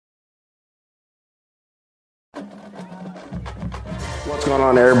What's going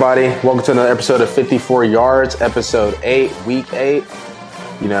on, everybody? Welcome to another episode of 54 Yards, episode 8, week 8.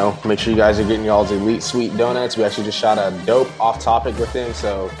 You know, make sure you guys are getting y'all's elite sweet donuts. We actually just shot a dope off-topic with him,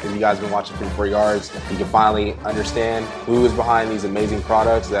 so if you guys have been watching 54 Yards, you can finally understand who is behind these amazing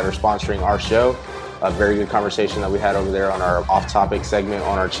products that are sponsoring our show. A very good conversation that we had over there on our off-topic segment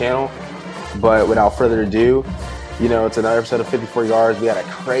on our channel. But without further ado, you know, it's another episode of 54 Yards. We had a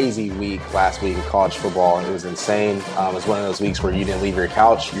crazy week last week in college football. It was insane. It was one of those weeks where you didn't leave your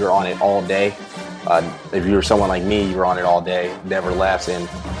couch. You were on it all day. If you were someone like me, you were on it all day, never left. And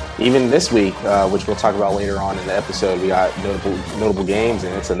even this week, which we'll talk about later on in the episode, we got notable games,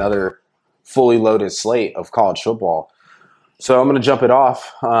 and it's another fully loaded slate of college football. So I'm going to jump it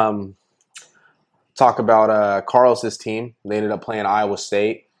off. Talk about Carlos's team. They ended up playing Iowa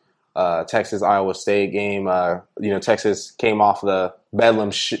State. Texas-Iowa State game. Texas came off the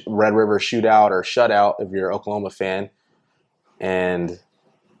Bedlam Red River shootout or shutout if you're an Oklahoma fan. And,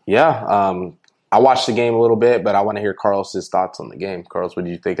 I watched the game a little bit, but I want to hear Carlos's thoughts on the game. Carlos, what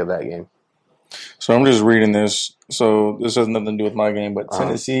did you think of that game? So I'm just reading this. So this has nothing to do with my game, but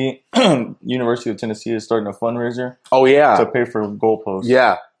Tennessee, University of Tennessee is starting a fundraiser. Oh, yeah. To pay for goalposts.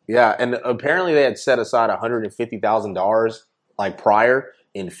 Yeah. And apparently they had set aside $150,000 like prior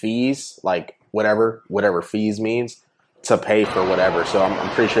in fees, like whatever fees means, to pay for whatever. So I'm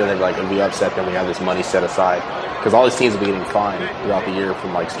pretty sure they're like going to be upset that we have this money set aside because all these teams will be getting fined throughout the year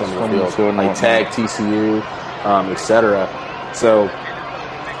from like storming the field, like Tech, TCU, etc. So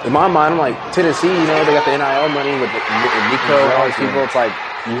in my mind, I'm like, Tennessee, you know, they got the NIL money with Nico and all these people. It's like,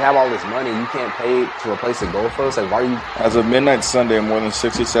 you have all this money, you can't pay to replace the goalpost. Like, why are you? As of midnight Sunday, more than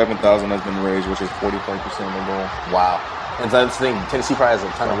 $67,000 has been raised, which is 45% of the goal. Wow. And that's the thing, Tennessee probably has a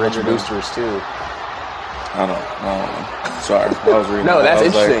ton of rich boosters too. I don't know. Sorry, I was reading. No, that's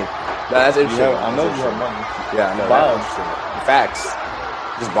interesting. That's interesting. I know you have money. Yeah, no, that's interesting. Facts.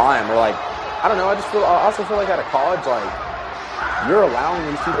 Just buy them. Or like, I don't know. I also feel like out of college, like you're allowing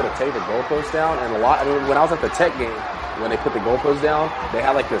these people to take the goalpost down, and when I was at the Tech game, when they put the goalpost down, they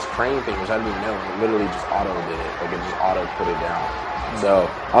had like this crane thing, which I didn't even know. It literally just auto did it. Like it just auto put it down. So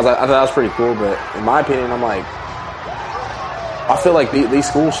I thought that was pretty cool. But in my opinion, I'm like, I feel like these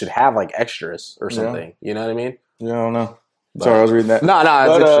schools should have like extras or something. Yeah. You know what I mean? Yeah, I don't know. Sorry, I was reading that. No,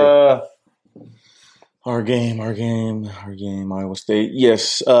 it's interesting. Our game, Iowa State.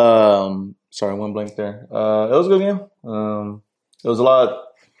 Yes. Sorry, I went blank there. It was a good game. It was a lot.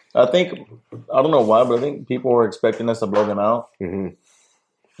 I don't know why, but I think people were expecting us to blow them out,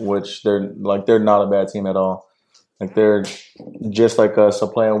 which they're not a bad team at all. Like they're just like us, a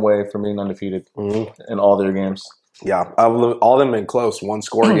play away from being undefeated in all their games. Yeah, all of them been close,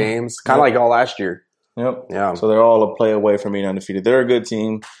 one-score games, kind of like all last year. Yep. Yeah. So they're all a play away from being undefeated. They're a good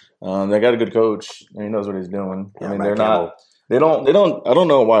team. They got a good coach, and he knows what he's doing. Yeah, I mean, they're not. They don't. I don't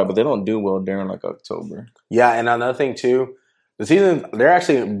know why, but they don't do well during like October. Yeah, and another thing too, the season they're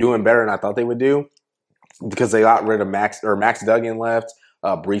actually doing better than I thought they would do because they got rid of Max Duggan left.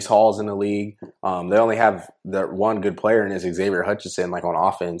 Breece Hall's in the league. They only have the one good player, and it's Xavier Hutchinson, like on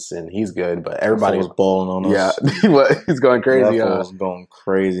offense, and he's good. But everybody was balling on us. Yeah, he's going crazy. That was going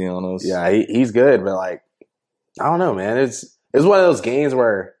crazy on us. Yeah, he's good, but like, I don't know, man. It's one of those games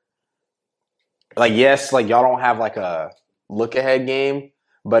where, like, yes, like y'all don't have like a look ahead game,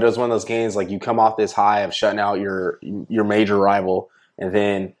 but it was one of those games like you come off this high of shutting out your major rival, and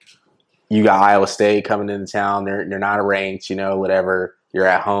then you got Iowa State coming into town. They're not ranked, you know, whatever. You're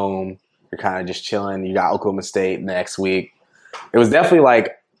at home. You're kind of just chilling. You got Oklahoma State next week. It was definitely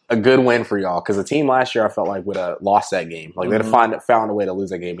like a good win for y'all because the team last year I felt like would have lost that game. Like they'd have found a way to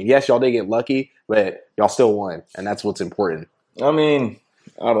lose that game. And yes, y'all did get lucky, but y'all still won, and that's what's important. I mean,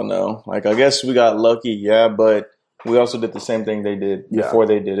 I don't know. Like I guess we got lucky, yeah, but we also did the same thing they did before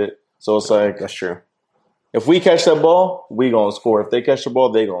they did it. So it's like that's true. If we catch that ball, we gonna score. If they catch the ball,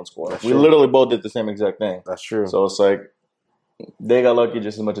 they gonna score. We literally both did the same exact thing. That's true. So it's like they got lucky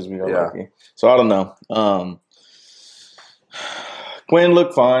just as much as we got lucky. So I don't know. Quinn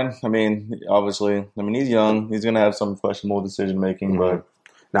looked fine. I mean, obviously, he's young. He's gonna have some questionable decision making, but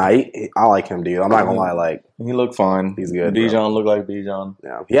I like him, dude. I'm not gonna lie. Like he looked fine. He's good. Bijan looked like Bijan.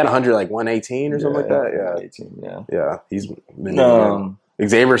 Yeah, he had 118 or something like that. Yeah, 118. Yeah. He's been.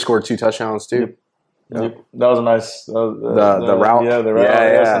 Xavier scored 2 touchdowns too. Yep. That was a nice the route. Yeah, the route.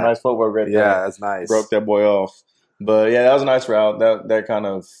 Yeah, that's a nice footwork right there. Yeah, that's nice. Broke that boy off. But yeah, that was a nice route. That kind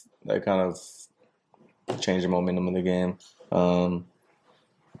of changed the momentum of the game.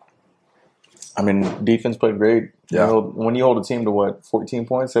 Defense played great. Yeah. When you hold a team to 14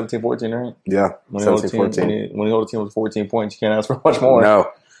 points, 17, 14, right? Yeah, 17, 14. When you hold a team with 14 points, you can't ask for much more.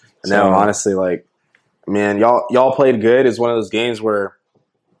 No, honestly, like man, y'all played good. It's one of those games where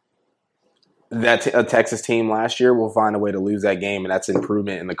that a Texas team last year will find a way to lose that game, and that's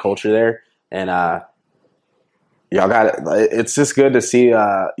improvement in the culture there. And y'all got it. It's just good to see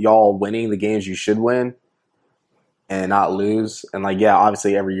y'all winning the games you should win and not lose. And like, yeah,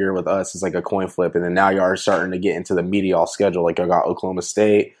 obviously every year with us it's like a coin flip, and then now y'all are starting to get into the meaty y'all schedule. Like y'all got Oklahoma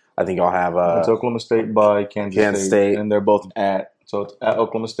State. I think y'all have it's Oklahoma State by Kansas State, and they're both at. So it's at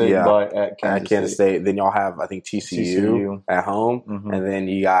Oklahoma State by at Kansas State. Then y'all have I think TCU at home, and then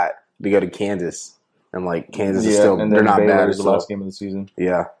you go to Kansas, and like Kansas is still they're not bad. It's the last game of the season.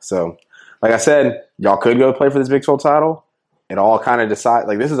 Yeah, so like I said, y'all could go play for this Big 12 title. It all kind of decide.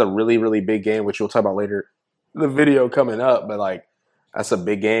 Like this is a really really big game, which we'll talk about later. The video coming up, but like that's a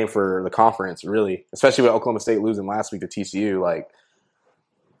big game for the conference, really, especially with Oklahoma State losing last week to TCU. Like,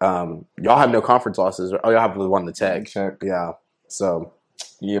 y'all have no conference losses. Oh, y'all have won the Tech. Yeah. So.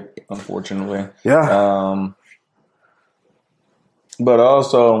 Yep. Unfortunately. Yeah. But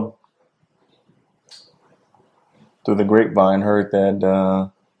also, through the grapevine, heard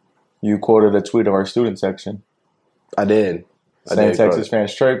that you quoted a tweet of our student section. I did. Saying Texas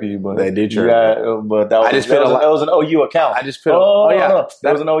fans chirp you, but they do chirp. But that was an OU account. I just put.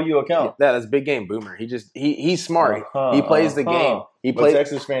 That was an OU account. Yeah, that's big game boomer. He's smart. He plays the game. But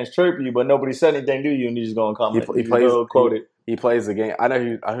Texas fans chirp you, but nobody said anything to you, and you just go and comment. He plays quote it. He plays the game. I know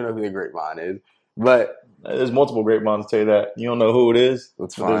who the grapevine is, but there's multiple grapevines. Tell you that you don't know who it is.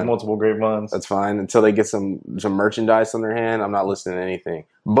 That's fine. There's multiple grapevines. That's fine until they get some merchandise on their hand. I'm not listening to anything,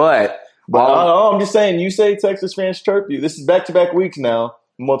 But I'm just saying, you say Texas fans chirp you. This is back-to-back weeks now.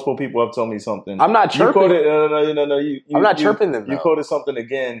 Multiple people have told me something. I'm not chirping. I'm not chirping them. You quoted something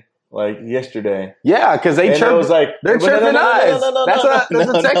again, like yesterday. Yeah, because they chirp. It was like they're chirping us. That's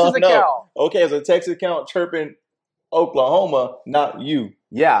a Texas account. Okay, it's a Texas account chirping Oklahoma, not you.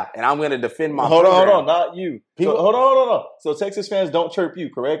 Yeah, and I'm going to defend my. Hold on, not you. Hold on. So Texas fans don't chirp you,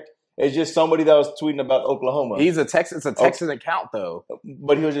 correct? It's just somebody that was tweeting about Oklahoma. It's a Texas account, though.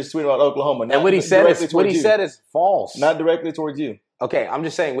 But he was just tweeting about Oklahoma. And what he said is false. Not directly towards you. Okay, I'm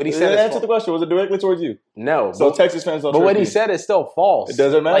just saying what he said. Answer the question. Was it directly towards you? No. So Texas fans don't. But what he said is still false. It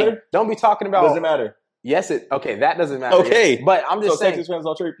doesn't matter. Like, don't be talking about. Doesn't matter. Yes, that doesn't matter. Okay, but I'm just saying Texas fans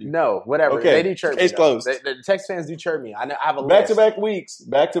don't chirp you. No, whatever. Okay, they do chirp. Case closed. The Texas fans do chirp me. I have a back to back weeks.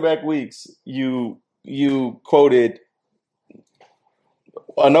 You quoted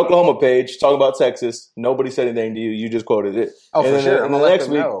an Oklahoma page talking about Texas. Nobody said anything to you. You just quoted it. Oh, and for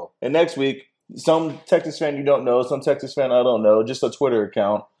sure. And next week, some Texas fan you don't know, some Texas fan I don't know, just a Twitter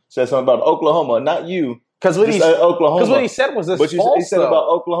account said something about Oklahoma, not you. Because what he said was this false. He said about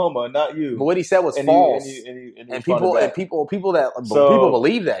Oklahoma, not you. But what he said was false. And people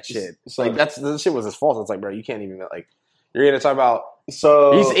believe that shit. Like this shit was just false. It's like, bro, you can't even like. You're gonna talk about.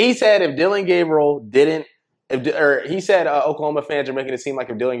 So he said if Dylan Gabriel didn't. He said Oklahoma fans are making it seem like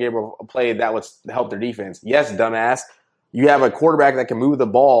if Dylan Gabriel played, that would help their defense. Yes, dumbass. You have a quarterback that can move the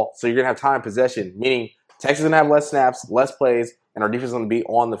ball, so you're going to have time possession, meaning Texas is going to have less snaps, less plays, and our defense is going to be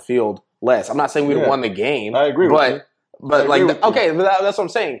on the field less. I'm not saying we'd have won the game. I agree with you. But that's what I'm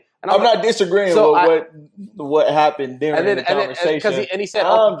saying. And I'm not disagreeing with what happened during the conversation. And he said,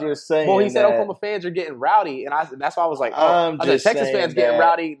 I'm just saying. Well, he said Oklahoma fans are getting rowdy, and that's why I was like, Texas fans getting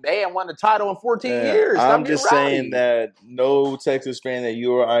rowdy. They haven't won the title in 14 years. I'm just saying that no Texas fan that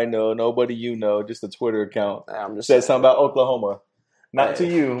you or I know, nobody you know, just a Twitter account, said something about Oklahoma. Not to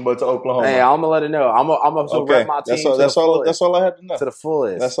you, but to Oklahoma. Hey, I'm gonna let it know. I'm gonna rep my team. That's all I had to know. To the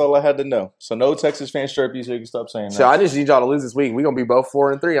fullest. That's all I had to know. So no Texas fans chirp you, so you can stop saying that. So I just need y'all to lose this week. We're gonna be both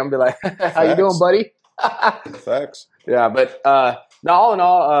 4-3. I'm gonna be like, "How you doing, buddy?" Facts. Yeah, but no. All in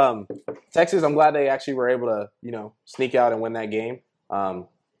all, Texas. I'm glad they actually were able to, sneak out and win that game.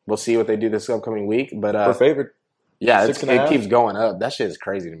 We'll see what they do this upcoming week. But we're favored. Yeah, it keeps going up. That shit is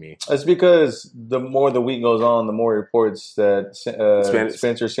crazy to me. It's because the more the week goes on, the more reports that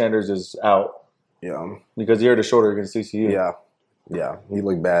Spencer Sanders is out. Yeah. Because he hurt his shoulder against TCU. Yeah. Yeah. He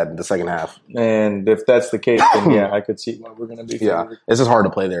looked bad in the second half. And if that's the case, then yeah, I could see why we're going to be favored. Yeah. It's just hard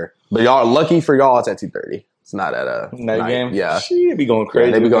to play there. But y'all, lucky for y'all, it's at 2:30. It's not at a night game. Yeah. She'd be going crazy.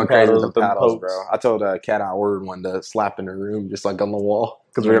 Yeah, they be going crazy with the paddles, bro. I told Cat I ordered one to slap in the room, just like on the wall,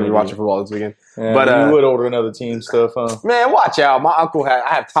 because we're going to be watching football this weekend. Yeah, but you would order another team stuff, huh? Man, watch out. My uncle I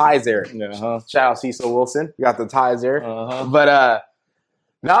have ties there. Yeah, Shout out Cecil Wilson. Got the ties there. Uh-huh. But,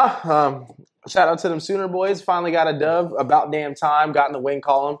 shout out to them Sooner boys. Finally got a dub. About damn time. Got in the win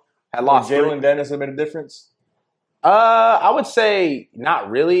column. Had lost. Jalen Dennis have made a difference? I would say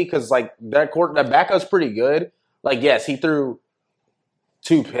not really, because like that backup's pretty good. Like, yes, he threw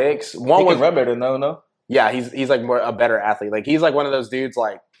 2 picks. One he was can run better, no. Yeah, he's like a better athlete. Like he's like one of those dudes.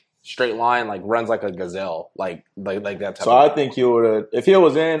 Like straight line, like runs like a gazelle, like that type. So I think you would have. If he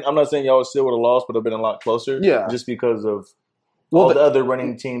was in, I'm not saying y'all still would have lost, but have been a lot closer. Yeah, just because of all the other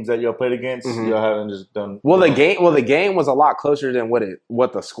running teams that y'all played against. Y'all haven't just done. Well, the game was a lot closer than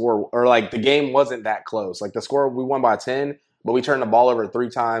what the score, or like the game wasn't that close. Like the score, we won by 10, but we turned the ball over 3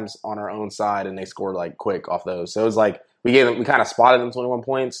 times on our own side, and they scored like quick off those. So it was like we kind of spotted them 21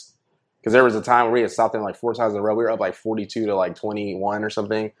 points. Because there was a time where we had stopped them like 4 times in a row. We were up like 42 to like 21 or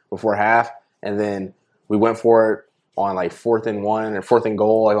something before half. And then we went for it on like 4th and 1 or 4th and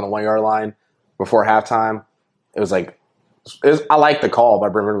goal, like on the 1 yard line before halftime. It was like, I like the call by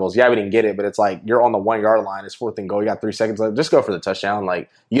Brent Venables. Yeah, we didn't get it, but it's like you're on the 1 yard line. It's 4th and goal. You got 3 seconds left. Just go for the touchdown. Like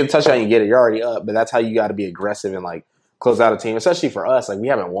you get the touchdown, you get it. You're already up. But that's how you got to be aggressive and like close out a team, especially for us. Like we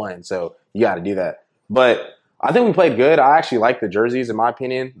haven't won, so you got to do that. But I think we played good. I actually like the jerseys, in my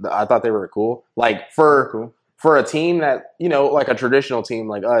opinion. I thought they were cool. Like for a team that, you know, like a traditional team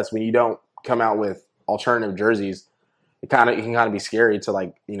like us, when you don't come out with alternative jerseys, it can kind of be scary to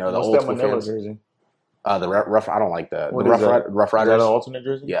like, you know, the old school fans. Jersey? The rough. I don't like that. What the is that? Rough Riders. Is that an alternate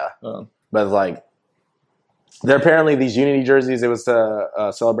jersey? Yeah, but it's like they're apparently these Unity jerseys. It was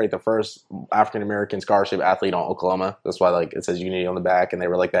to celebrate the first African American scholarship athlete on Oklahoma. That's why like it says Unity on the back, and they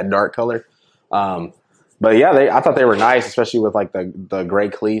were like that dark color. But yeah, I thought they were nice, especially with like the gray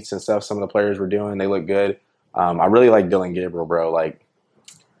cleats and stuff. Some of the players were doing, they look good. I really like Dylan Gabriel, bro. Like,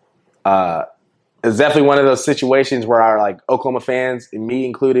 it's definitely one of those situations where our like Oklahoma fans, and me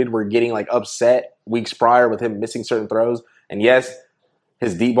included, were getting like upset weeks prior with him missing certain throws. And yes,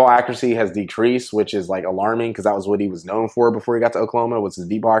 his deep ball accuracy has decreased, which is like alarming because that was what he was known for before he got to Oklahoma, was his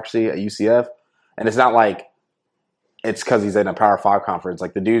deep ball accuracy at UCF. And it's not like it's because he's in a Power 5 conference.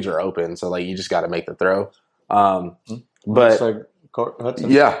 Like the dudes are open, so like you just got to make the throw. But it's like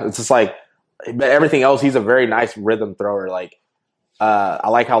Hudson. Yeah, it's just like, but everything else, he's a very nice rhythm thrower. Like I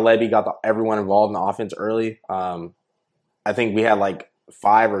like how Levy got everyone involved in the offense early. I think we had like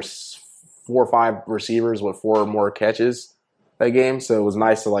 4 or 5 receivers with 4 or more catches that game, so it was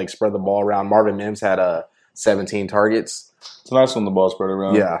nice to like spread the ball around. Marvin Mims had 17 targets. It's nice when the ball spread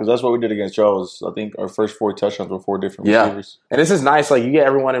around. Yeah. Because that's what we did against Charles. I think our first 4 touchdowns were 4 different receivers. And this is nice. Like, you get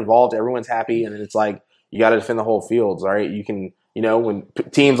everyone involved. Everyone's happy. And it's like, you got to defend the whole fields, all right? You can, you know, when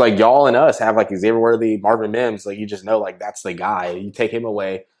teams like y'all and us have like Xavier Worthy, Marvin Mims, like you just know like that's the guy. You take him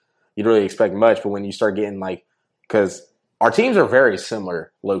away, you don't really expect much. But when you start getting like, because our teams are very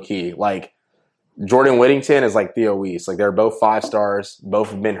similar, low key. Like, Jordan Whittington is like Theo Weiss. Like, they're both 5 stars.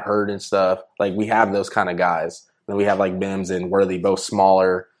 Both have been hurt and stuff. Like, we have those kind of guys. Then we have like Mims and Worthy, both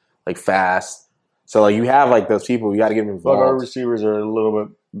smaller, like fast. So like you have like those people, you got to get them involved. Like our receivers are a little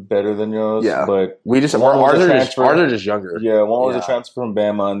bit better than yours. Yeah, but we just ours are just younger. Yeah, one was a transfer from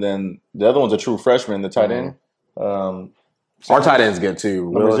Bama, and then the other one's a true freshman, the tight end. Our tight end's good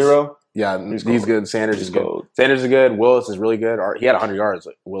too. Number 0. Yeah, he's good. Sanders is good. Sanders is good. Willis is really good. He had 100 yards.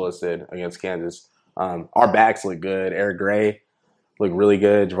 Like Willis did against Kansas. Our backs look good. Eric Gray looked really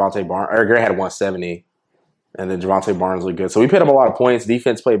good. Javonte Barnes. Eric Gray had 170. And then Javonte Barnes looked good. So we put up a lot of points.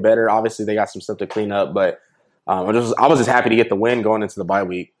 Defense played better. Obviously, they got some stuff to clean up. But I was just happy to get the win going into the bye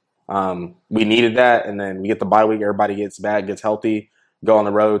week. We needed that. And then we get the bye week. Everybody gets back, gets healthy, go on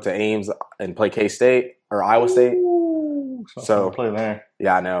the road to Ames and play K-State or Iowa State. So play there.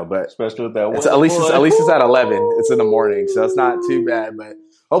 Yeah, I know. But especially with that one. At least it's at 11. It's in the morning. So it's not too bad. But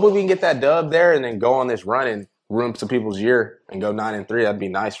hopefully we can get that dub there and then go on this run and ruin some people's year and go 9-3. That'd be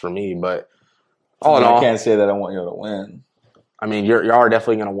nice for me. But all in all, I can't say that I want y'all to win. I mean, y'all are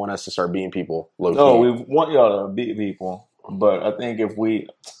definitely going to want us to start beating people. No, we want y'all to beat people. But I think if we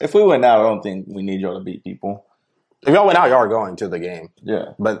win out, I don't think we need y'all to beat people. If y'all win out, y'all are going to the game.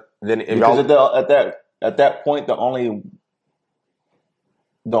 Yeah. But then if because at that point, the only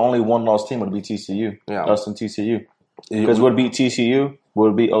one-loss team would be TCU. Yeah. Us and TCU. Because would beat TCU,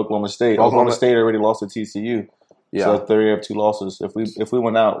 would beat Oklahoma State. Oklahoma State already lost to TCU. Yeah. So they have 2 losses. If we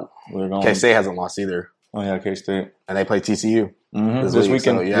went out, we're going. K-State hasn't lost either. Oh yeah, K-State. And they play TCU this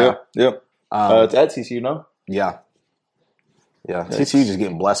weekend. So, yeah. Yep. It's at TCU, no? Yeah. Yeah. TCU just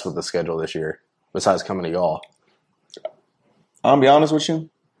getting blessed with the schedule this year. Besides coming to y'all. I'll be honest with you.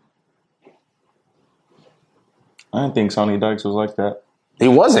 I didn't think Sonny Dykes was like that. He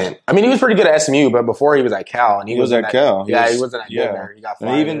wasn't. I mean, he was pretty good at SMU, but before he was at Cal, and he was at Cal. He wasn't that good there. He got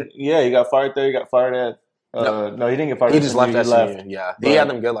fired. He got fired there. He got fired at. No, he didn't get fired. He just left SMU. Yeah, he had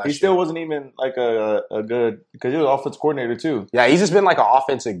them good last year. He still wasn't even like a good because he was offense coordinator too. Yeah, he's just been like an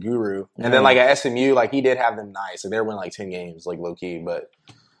offensive guru, and then like at SMU, like he did have them nice. Like they were winning like 10 games, like low key, but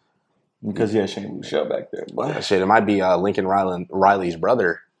because he had Shane Bouchel back there. But shit, it might be Lincoln Riley's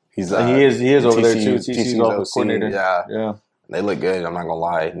brother. He is over there too. TCU's offense coordinator. Yeah. They look good. I'm not gonna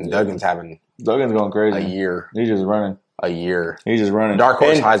lie. And Duggan's having Duggan's going crazy. a year. He's just running. He's just running. Dark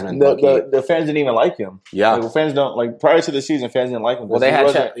horse Heisman. The fans didn't even like him. Yeah, like, fans don't like. Prior to the season, fans didn't like him. Well, they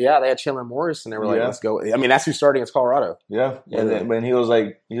had they had Chandler Morris, and they were like, "Let's go." I mean, that's who's starting against Colorado. Yeah, but he was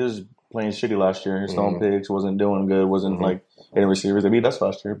playing shitty last year. His throwing picks, wasn't doing good. Wasn't like hitting receivers. They beat us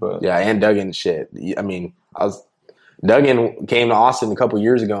last year, but yeah, and Duggan shit. I mean, Duggan came to Austin a couple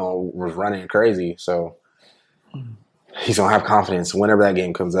years ago and was running crazy, so he's gonna have confidence whenever that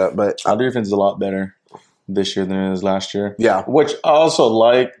game comes up. But our defense is a lot better this year than it was last year. Yeah. Which I also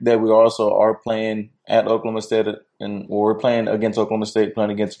like that we also are playing at Oklahoma State and we're playing against Oklahoma State,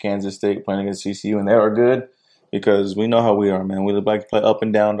 playing against Kansas State, playing against CCU, and they are good because we know how we are, man. We like to play up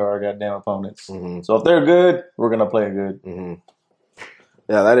and down to our goddamn opponents. Mm-hmm. So if they're good, we're going to play good. Mm-hmm.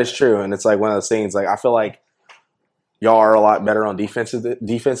 Yeah, that is true. And it's like one of those things, like I feel like y'all are a lot better on defense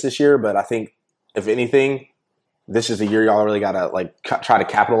this year, but I think if anything, this is the year y'all really got to like try to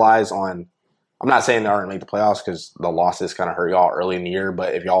capitalize on. I'm not saying they aren't going to make the playoffs because the losses kind of hurt y'all early in the year,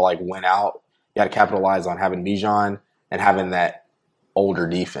 but if y'all like went out, you got to capitalize on having Bijan and having that older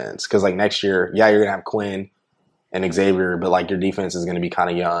defense. Because like next year, yeah, you're going to have Quinn and Xavier, but like your defense is going to be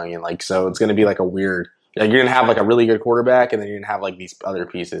kind of young. And like, so it's going to be like a weird, like you're going to have like a really good quarterback and then you're going to have like these other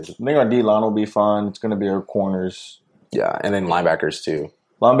pieces. I think our D-line will be fine. It's going to be our corners. Yeah, and then linebackers too.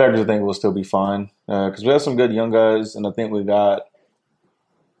 Linebackers I think will still be fine because we have some good young guys and I think we got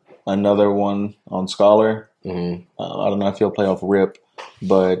another one on Scholar. Mm-hmm. I don't know if he'll play off rip,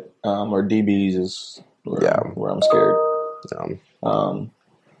 but our DBs is where I'm scared.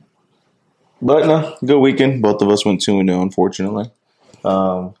 But no, good weekend. Both of us went 2-0, unfortunately.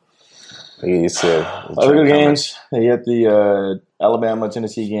 Other good games. You had the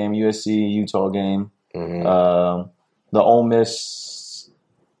Alabama-Tennessee game, USC-Utah game. Mm-hmm. The Ole Miss.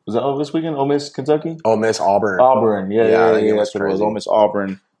 Was that Ole Miss weekend? Ole Miss, Kentucky? Ole Miss, Auburn. Auburn, yeah, that's what it was. Ole Miss,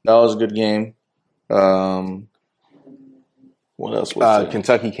 Auburn. That was a good game. What else was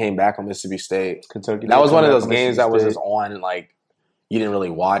Kentucky came back on Mississippi State. Kentucky. That was one of those games that was just on, like, you didn't really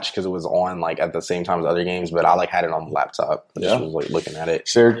watch because it was on, like, at the same time as other games, but I, like, had it on the laptop. I just was, like, looking at it.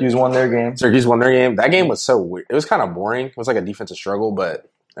 Syracuse won their game. That game was so weird. It was kind of boring. It was, like, a defensive struggle, but,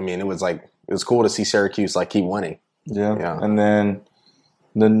 I mean, it was cool to see Syracuse, like, keep winning. Yeah. And then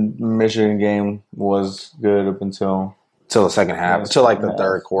the Michigan game was good up until the second half, until like the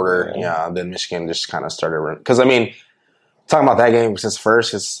third quarter. Yeah, then Michigan just kind of started. Because, I mean, talking about that game since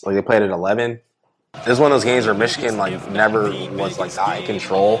first, it's like they played at 11. It was one of those games where Michigan like never was like not in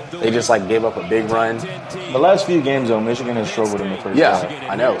control. They just like gave up a big run. The last few games though, Michigan has struggled in the first half.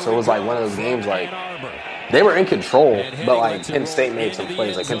 I know. So it was like one of those games like they were in control, but like Penn State made some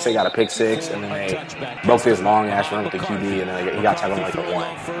plays. Like Penn State got a pick six, and then they broke this long ass run with the QB, and then he got tackled on like the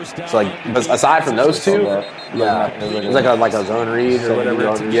one. So like, but aside from those two, it was like a zone read or whatever.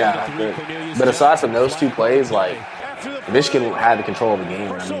 Yeah, but aside from those two plays, like Michigan had the control of the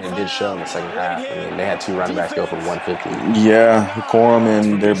game. I mean, it did show in the second half. I mean, they had two running backs go for 150. Yeah, Corum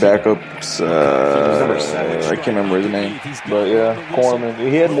and their backups. I can't remember his name, but yeah, Corum.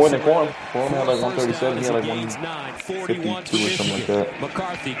 He had more than Corum. Corum had like 137. He had like 152 or something like that.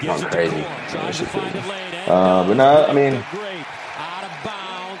 Going crazy. But no, I mean,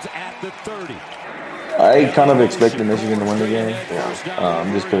 I kind of expected Michigan to win the game,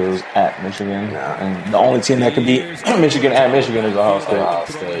 just because it was at Michigan, and the only team that could beat Michigan at Michigan is Ohio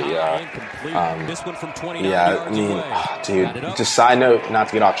State. I mean, dude, just side note, not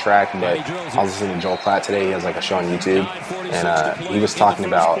to get off track, but I was listening to Joel Klatt today. He has like a show on YouTube, and he was talking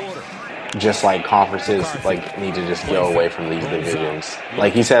about just like conferences like need to just go away from these divisions.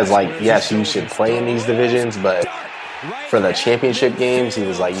 Like he says, like yes, you should play in these divisions, but for the championship games, he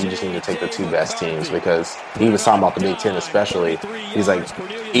was like, you just need to take the two best teams because he was talking about the Big Ten especially. He's like,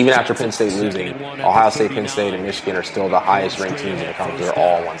 even after Penn State losing, Ohio State, Penn State, and Michigan are still the highest ranked teams in the conference. They're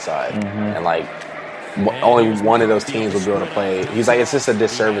all on one side. Mm-hmm. And like, only one of those teams will be able to play. He's like, it's just a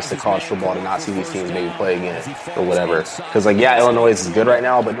disservice to college football to not see these teams maybe play again or whatever. Because like, yeah, Illinois is good right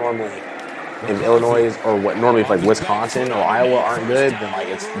now, but normally if Illinois or if like Wisconsin or Iowa aren't good, then like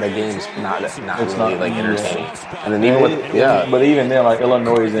the game's not really like entertaining. And then even but even then, like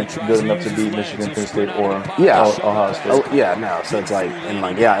Illinois isn't good enough to beat Michigan, Penn State, or Ohio State. So it's like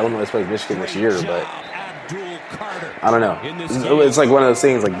Illinois plays Michigan this year, but I don't know. It's like one of those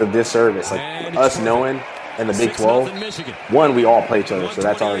things, like the disservice, like us knowing. And the Big 12, one, we all play each other, so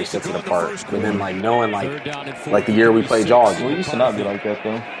that's already sets it apart. But then, like, knowing, like the year we played y'all. We used to not be like that,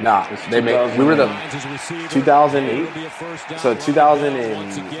 though. Nah. We were the 2008. So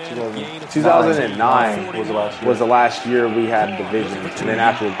 2009 was the last year we had divisions. And then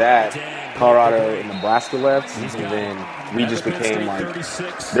after that, Colorado and Nebraska left, and then we just became like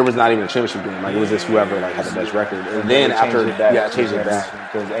there was not even a championship game. Like it was just whoever like had the best record. And then after changed it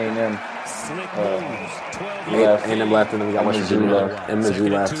back because A&M left, A&M left, and then we got West Virginia, and Mizzou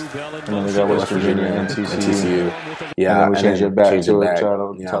left, and then we got West Virginia and TCU. Yeah, and then we changed it back to a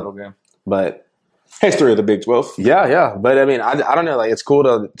title game. But history of the Big 12. Yeah. But I mean, I don't know. Like it's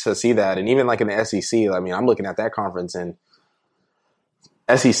cool to see that, and even like in the SEC. I mean, I'm looking at that conference and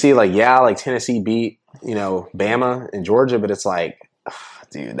SEC. Like Tennessee beat Bama and Georgia, but it's like,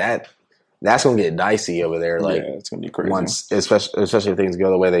 dude, that's gonna get dicey over there. Like it's gonna be crazy once, especially if things go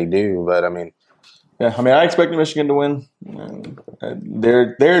the way they do. But I mean. Yeah, I mean, I expect Michigan to win.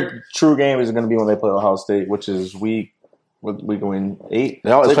 Their true game is going to be when they play Ohio State, which is week 8.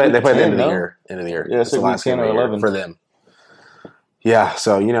 They always play. They play the end of the year. Yeah, it's like week 10 or 11 for them. Yeah,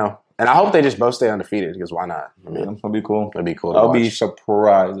 so and I hope they just both stay undefeated because why not? I mean, that'd be cool. It'd be cool. I'll be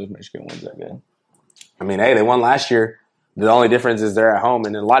surprised if Michigan wins that game. I mean, hey, they won last year. The only difference is they're at home,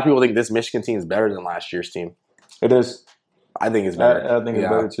 and a lot of people think this Michigan team is better than last year's team. It is. I think it's better. I think it's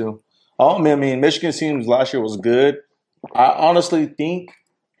better too. I mean, Michigan's team last year was good. I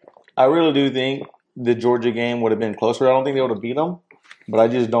really do think the Georgia game would have been closer. I don't think they would have beat them, but I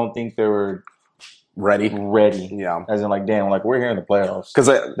just don't think they were ready. Yeah, as in like, damn, like we're here in the playoffs. Because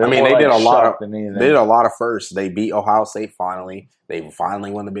I mean, they did a lot of firsts. They beat Ohio State finally. They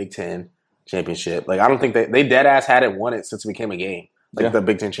finally won the Big Ten championship. Like I don't think they dead ass hadn't won it since it became a game, the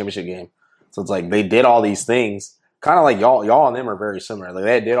Big Ten championship game. So it's like they did all these things. Kind of like y'all and them are very similar. Like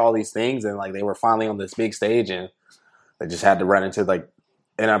they did all these things and like they were finally on this big stage and they just had to run into like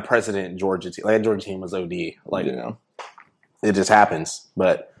an unprecedented Georgia team. Like that Georgia team was OD. Like it just happens.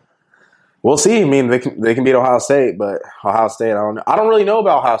 But we'll see. I mean, they can beat Ohio State, but Ohio State, I don't know. I don't really know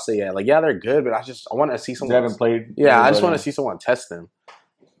about Ohio State yet. Like they're good, but I want to see someone. They haven't played. Yeah, I just want to see someone test them.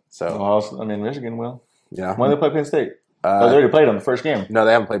 So I mean, Michigan will. Yeah. When they play Penn State. They already played them the first game. No,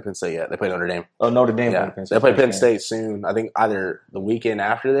 they haven't played Penn State yet. They played Notre Dame. Oh, Notre Dame. Yeah, played Penn State. They play Penn State soon. I think either the weekend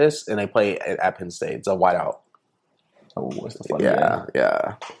after this, and they play at Penn State. It's a whiteout. Oh, what's the fun game?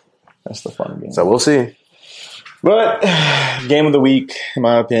 Yeah. That's the fun game. So we'll see. But game of the week, in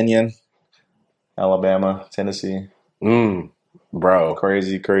my opinion, Alabama, Tennessee. Bro.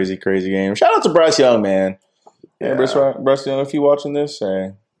 Crazy game. Shout out to Bryce Young, man. Yeah, Bryce Young, if you watching this,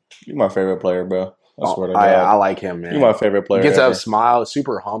 you're my favorite player, bro. I swear to God. I like him, man. You're my favorite player. He gets up, smile,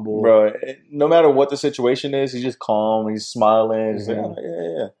 super humble. Bro, no matter what the situation is, he's just calm. He's smiling. He's like,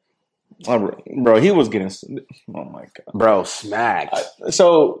 Bro, he was getting... Oh, my God. Bro, smacked.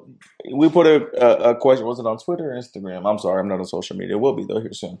 So, we put a question. Was it on Twitter or Instagram? I'm sorry, I'm not on social media. It will be, though,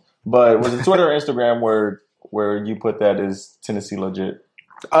 here soon. But was it Twitter or Instagram where you put that as Tennessee legit?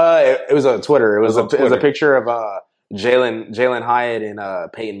 It was on Twitter. It was a picture of... Jalen Hyatt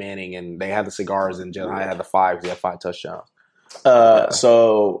and Peyton Manning, and they had the cigars, and Jalen Hyatt had the 5 because he had 5 touchdowns.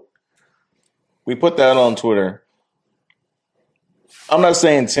 So we put that on Twitter. I'm not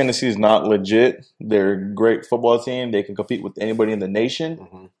saying Tennessee is not legit. They're a great football team. They can compete with anybody in the nation.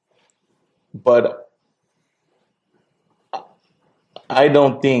 Mm-hmm. But I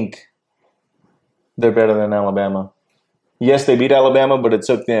don't think they're better than Alabama. Yes, they beat Alabama, but it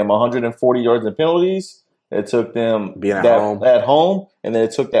took them 140 yards in penalties. It took them being at home, and then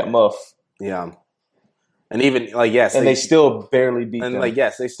it took that muff. Yeah. And even, they still barely beat them. And,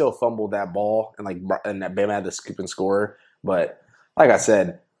 they still fumbled that ball, and that Bama had to scoop and score. But, like I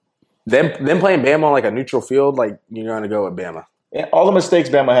said, them playing Bama on, a neutral field, you're going to go with Bama. And all the mistakes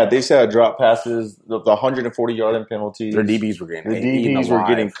Bama had, they said drop passes, the 140-yard in penalties. Their DBs were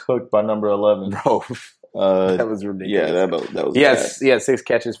getting cooked by number 11. Bro. That was ridiculous. Yeah, that was bad. He had 6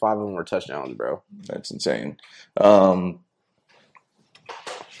 catches, 5 of them were touchdowns, bro. That's insane. But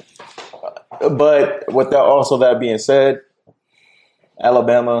with that being said,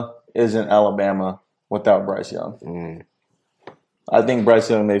 Alabama isn't Alabama without Bryce Young. I think Bryce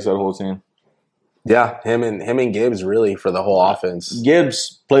Young makes that whole team. Yeah, him and Gibbs really for the whole offense.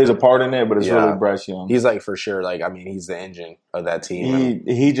 Gibbs plays a part in it, but it's really Bryce Young. He's for sure. He's the engine of that team.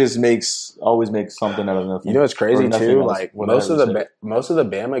 He just always makes something out of nothing. You know what's crazy too? Most of the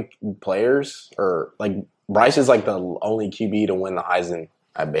Bama players are Bryce is the only QB to win the Heisman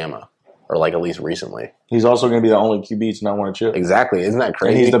at Bama, or at least recently. He's also going to be the only QB to not win a chip. Exactly, isn't that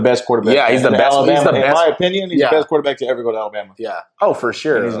crazy? And he's the best quarterback. Yeah, he's the best. Alabama, in my opinion, he's the best quarterback to ever go to Alabama. Yeah. Oh, for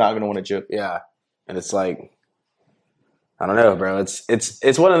sure. And he's not going to win a chip. Yeah. And it's I don't know, bro.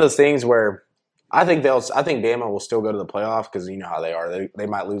 It's one of those things where I think Bama will still go to the playoff because you know how they are. They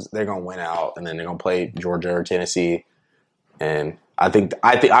might lose. They're going to win out, and then they're going to play Georgia or Tennessee. And I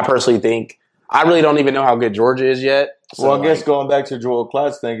personally think I really don't even know how good Georgia is yet. So Well, I guess going back to Joel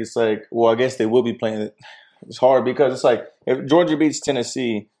Klatt's thing, it's like, well, I guess they will be playing it. It's hard because it's like if Georgia beats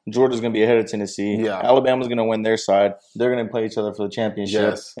Tennessee, Georgia's going to be ahead of Tennessee. Yeah. Alabama's going to win their side. They're going to play each other for the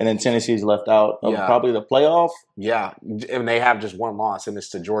championship. Yes. And then Tennessee's left out of Yeah. probably the playoff. Yeah, and they have just one loss, and it's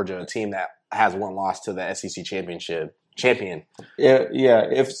to Georgia, a team that has one loss to the SEC championship champion. Yeah.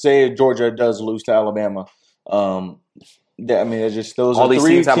 If, say, Georgia does lose to Alabama, it's just those All are these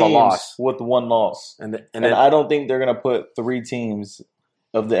three teams have a loss. with one loss. And And I don't think they're going to put 3 teams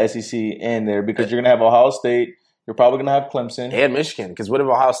of the SEC in there because you're going to have Ohio State. You're probably going to have Clemson. and Michigan, because what if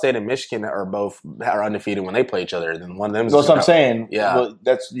Ohio State and Michigan are undefeated when they play each other? Then one of them. That's what I'm saying. Yeah. Well,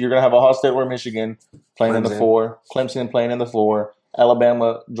 you're going to have Ohio State or Michigan playing in the Clemson. 4, Clemson playing in the 4,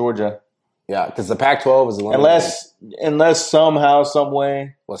 Alabama, Georgia. Yeah, because the Pac-12 is eliminated. Unless somehow, some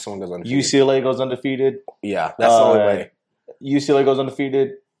way, Unless someone goes undefeated. UCLA goes undefeated. Yeah, that's the only way. UCLA goes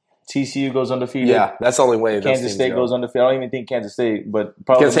undefeated. TCU goes undefeated. Yeah, that's the only way. those Kansas teams State go. goes undefeated. I don't even think Kansas State, but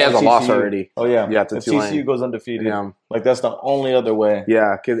probably Kansas State has a loss already. Oh yeah, Yeah, to if Tulane. TCU goes undefeated, Yeah. like that's the only other way.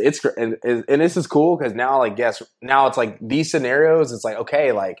 Yeah, because it's and this is cool because now now it's like these scenarios. It's like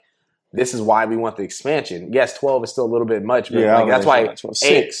okay, like this is why we want the expansion. Yes, 12 is still a little bit much, but Yeah, like, that's why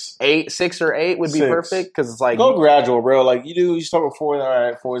 6 6 or 8 would be 6. perfect because it's like Go gradual, bro. Like you start with 4. All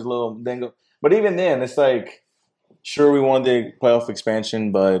right, 4 is a little. Then go. But even then, it's like sure we wanted the playoff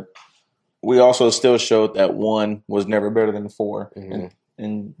expansion, but we also still showed that 1 was never better than 4,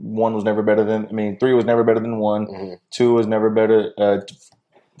 and 1 was never better than. 3 was never better than 1. 2 was never better.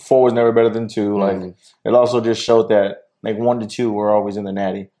 4 was never better than 2. Like it also just showed that like 1 to 2 were always in the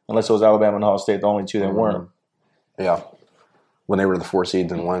natty, unless it was Alabama and Ohio State, the only 2 that weren't. Yeah, when they were the 4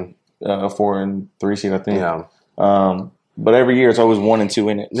 seeds and 1. 4 and 3 seed, I think. Yeah. But every year it's always 1 and 2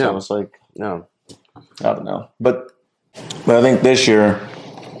 in it. So Yeah. it's like No. I don't know. But I think this year,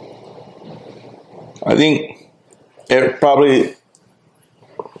 I think it probably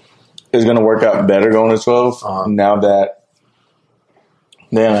is going to work out better going to 12 now that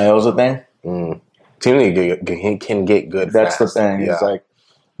the NIL is a thing. Team can get good. That's fast. the thing. Yeah. It's like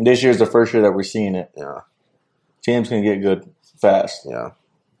this year's the first year that we're seeing it. Yeah. Teams can get good fast. Yeah.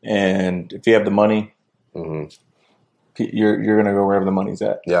 And if you have the money, hmm you're going to go wherever the money's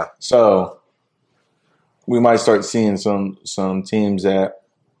at. Yeah. So we might start seeing some teams that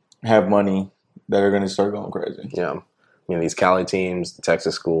have money that are going to start going crazy. Yeah. These Cali teams, the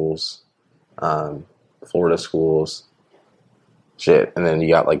Texas schools, Florida schools, shit. And then you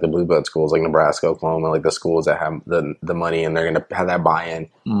got like the blue blood schools like Nebraska, Oklahoma, like the schools that have the money and they're going to have that buy-in.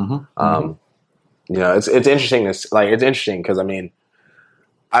 It's interesting. It's interesting because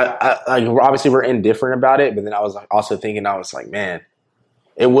I obviously we're indifferent about it, but then I was also thinking, I was like, man,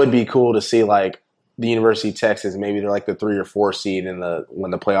 it would be cool to see like the University of Texas, maybe they're like the 3 or 4 seed when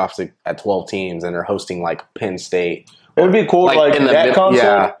the playoffs at 12 teams and they're hosting like Penn State. It would be cool, like in that concept,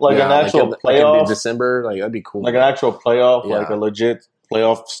 an actual playoff, like in December, like that'd be cool, like an actual playoff, Yeah. like a legit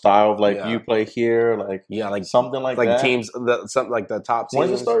playoff style, like Yeah. you play here, like something like that. teams, something like the top teams. When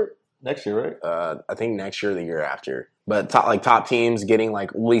does it start? Next year, right? I think next year, or the year after. But top teams getting like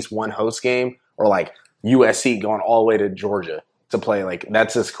at least one host game, or like USC going all the way to Georgia to play. Like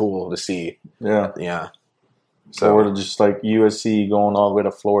that's just cool to see. Yeah. Yeah. So or just like USC going all the way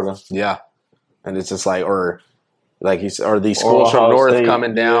to Florida. Yeah, and it's just like or these schools from Ohio north State,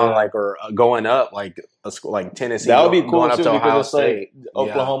 coming down, yeah. like or going up, like a school like Tennessee. That would be cool going up too to because Ohio it's State. like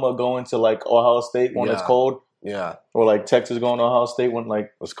Oklahoma going to like Ohio State when it's Yeah. cold, Yeah, or like Texas going to Ohio State when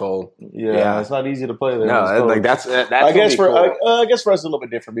like it's cold. yeah. It's not easy to play there. when it's No, cold. like that's I guess for cool. I guess for us it's a little bit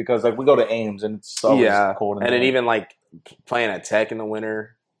different because like we go to Ames and it's always cold. and then even like playing at Tech in the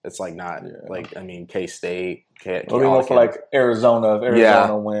winter, it's like not like K State. we go for like Arizona. If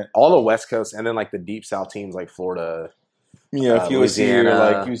Arizona went, all the West Coast, and then like the deep South teams like Florida. if USC or Louisiana.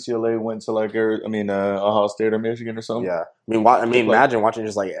 like UCLA went to like Ohio State or Michigan or something. Yeah, imagine watching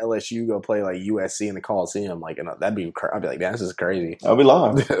just like LSU go play like USC in the Coliseum. Like, that'd be. I'd be like, man, this is crazy. I'll be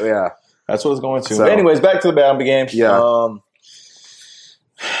live. Yeah, that's what it's going to. So, but anyways, back to the Bama game. Yeah.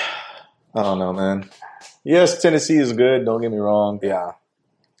 I don't know, man. Yes, Tennessee is good. Don't get me wrong. Yeah,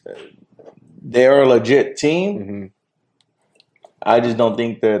 they are a legit team. mm-hmm. I just don't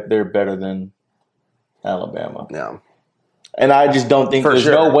think that they're better than Alabama. Yeah, and I just don't think there's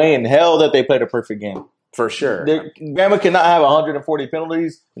no way in hell that they played a perfect game. For sure, Bama cannot have 140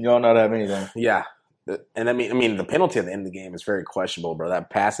 penalties, and y'all not have anything. Yeah, and the penalty at the end of the game is very questionable, bro. That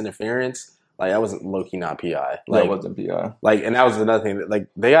pass interference, like that wasn't low-key not PI. Like, that wasn't PI. Like, and that was another thing. Like,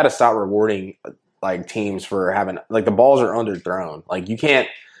 they got to stop rewarding like teams for having like the balls are underthrown. Like, you can't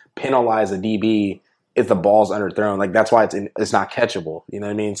penalize a DB if the ball's underthrown. Like, that's why it's not catchable. You know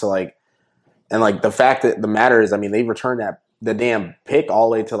what I mean? So like, And like the fact that the matter is, I mean, they returned the damn pick all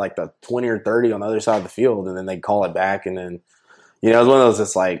the way to like the 20 or 30 on the other side of the field, and then they call it back, and then it was one of those.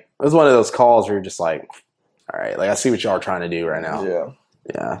 It's like it was one of those calls where you're just like, all right, like I see what y'all are trying to do right now.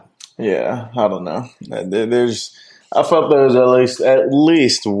 Yeah. I don't know. I felt there was at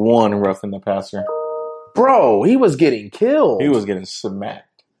least one roughing the passer. Bro, he was getting killed. He was getting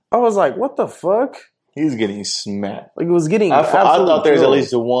smacked. I was like, what the fuck? He was getting smacked. Like, it was getting I thought there was killed. at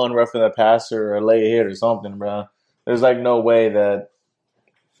least one roughing the passer or a late hit or something, bro. There's like no way that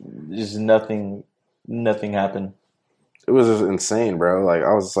just nothing happened. It was just insane, bro. Like,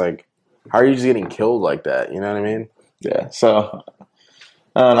 I was like, how are you just getting killed like that? You know what I mean? Yeah. So,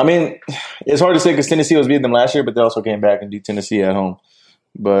 I mean, it's hard to say because Tennessee was beating them last year, but they also came back and beat Tennessee at home.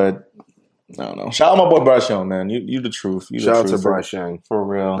 But I don't know. Shout out my boy Bryce Young, man. You the truth. Shout out to Bryce Young. For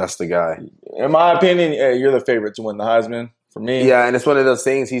real. That's the guy. In my opinion, you're the favorite to win the Heisman. For me. Yeah, and it's one of those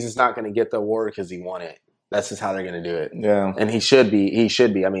things. He's just not going to get the award because he won it. That's just how they're going to do it. Yeah. And he should be. He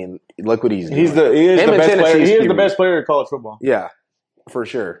should be. I mean, look what he's doing. He is the best player. He is the best player in college football. Yeah, for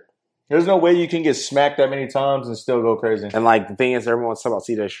sure. There's no way you can get smacked that many times and still go crazy. And like the thing is, everyone's talking about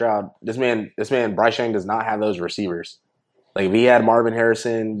C.J. Stroud. This man, Bryce Young does not have those receivers. Like if he had Marvin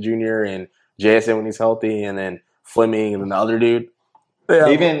Harrison Jr. and JSN when he's healthy, and then Fleming, and then the other dude. Yeah.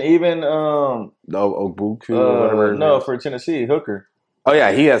 Even Ogbuku or whatever. No, for Tennessee, Hooker. Oh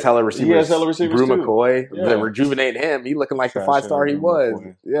yeah, he has hella receivers. He has hella receivers Brew too. McCoy, Yeah. rejuvenate him. He looking like the Trash 5-star he Brew was.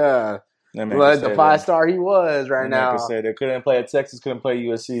 McCoy. Yeah, The like the 5-star he was right now. Say they couldn't play at Texas, couldn't play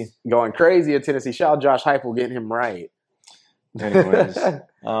USC. Going crazy at Tennessee. Shout out Josh Heupel getting him right. Anyways,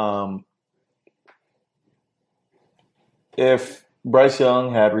 if Bryce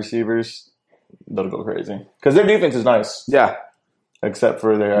Young had receivers, they'll go crazy because their defense is nice. Yeah, except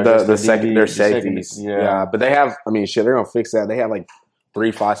for their safeties. Yeah, but they have. I mean, shit, they're gonna fix that. They have like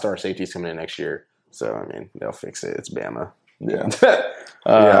 3 5-star safeties coming in next year. So I mean, they'll fix it. It's Bama. Yeah.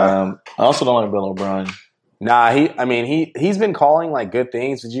 Yeah. I also don't like Bill O'Brien. Nah, he's been calling like good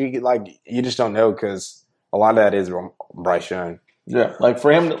things, but you just don't know because a lot of that is Bryce Young. Yeah, like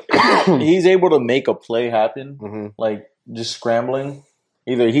for him, he's able to make a play happen, Mm-hmm. like just scrambling.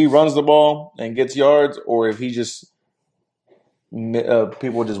 Either he runs the ball and gets yards, or if he just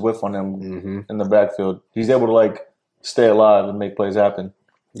people just whiff on him Mm-hmm. in the backfield, he's able to like stay alive and make plays happen.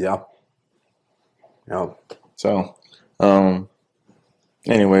 Yeah. No. So,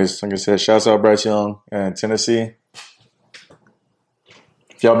 anyways, like I said, shouts out Bryce Young and Tennessee.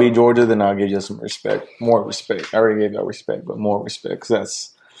 If y'all beat Georgia, then I'll give you some respect. More respect. I already gave y'all respect, but more respect.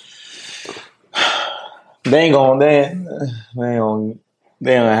 Cause they ain't gonna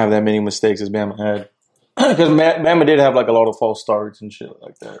have that many mistakes as Bama had. Because Bama did have like a lot of false starts and shit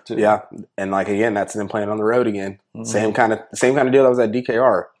like that too. Yeah, and like again, that's them playing on the road again. Mm-hmm. Same kind of deal that was at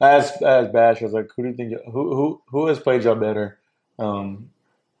DKR. As Bash was like, who do you think? Who has played y'all better?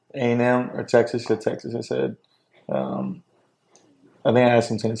 A&M or Texas? Texas. I said. I think I asked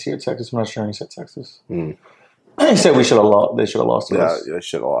him Tennessee or Texas. I'm not sure. He said Texas. Mm. He said we should have lost. They should have lost to us. Yeah, they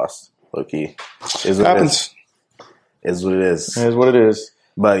should have lost. Low-key. Happens. Is what it is. It is what it is.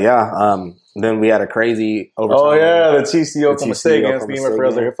 But yeah, then we had a crazy overtime. Oh yeah, the TCU Oklahoma State against Oklahoma Beamer. State I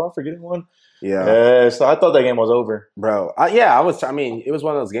was like, if I'm forgetting one. Yeah. So I thought that game was over. Bro. It was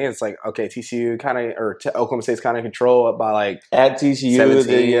one of those games like, okay, TCU Oklahoma State's kind of control by like At TCU,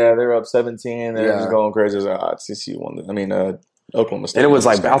 17. they're up 17. They're Yeah. just going crazy. TCU won. Oklahoma State. And it was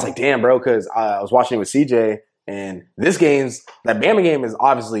like, I was like, damn, bro, because I was watching it with CJ, and that Bama game is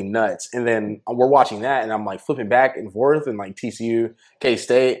obviously nuts. And then we're watching that, and I'm like flipping back and forth, and like TCU,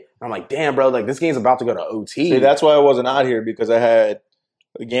 K-State. And I'm like, damn, bro, like this game's about to go to OT. See, that's why I wasn't out here because I had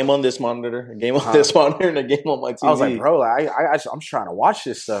a game on this monitor, a game on this monitor, and a game on my TV. I was like, bro, like, I'm just trying to watch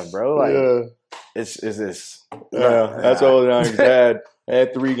this stuff, bro. Like, it's this. That's all I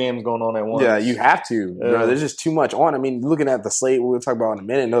had 3 games going on at once. Yeah, you have to. Yeah. Bro, there's just too much on. I mean, looking at the slate, we'll talk about in a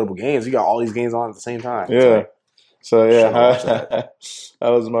minute, notable games. You got all these games on at the same time. Yeah. So, Watch I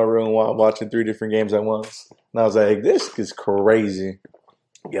was in my room watching 3 different games at once. And I was like, this is crazy.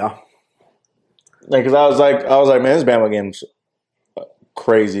 Yeah. Like, because I was like, man, this Bama game's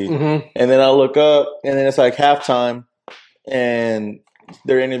crazy. Mm-hmm. And then I look up, and then it's like halftime, and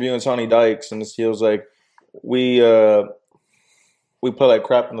they're interviewing Sonny Dykes, and he was like, we play like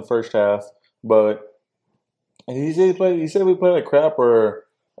crap in the first half, but he said we play like crap, or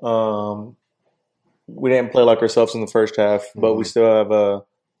we didn't play like ourselves in the first half, but we still have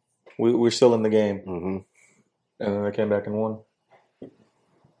we're still in the game. Mm-hmm. And then they came back and won.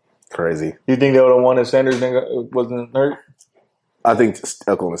 Crazy. You think they would have won if Sanders wasn't hurt? I think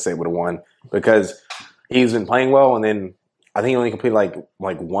Oklahoma State would have won because he's been playing well, and then I think he only completed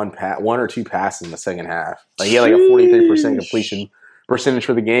like one or two passes in the second half. Like he had like a 43% completion percentage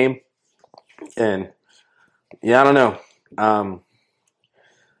for the game, and yeah, I don't know.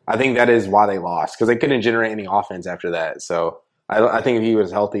 I think that is why they lost because they couldn't generate any offense after that. So I think if he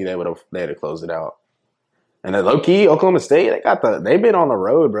was healthy, they'd have closed it out. And low key, Oklahoma State, they've been on the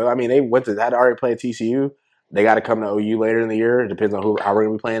road, bro. I mean, they had already played TCU. They got to come to OU later in the year. It depends on how we're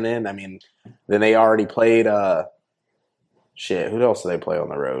gonna be playing then. I mean, then they already played. Who else do they play on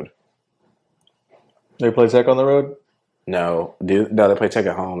the road? They play Tech on the road. No, they played Tech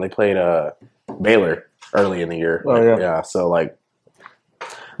at home. They played Baylor early in the year. Yeah. So like.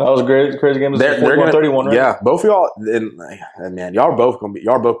 That was a crazy game. They're gonna 31, right? Yeah, both of y'all. And man, y'all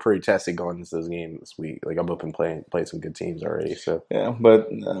both pretty tested going into this game this week. Like y'all both been playing some good teams already. So yeah, but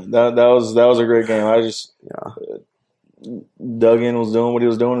that was a great game. I just Duggan was doing what he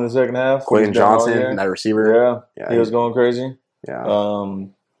was doing in the second half. Quentin Johnson, that receiver, he was going crazy. Yeah.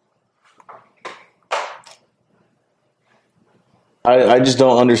 I just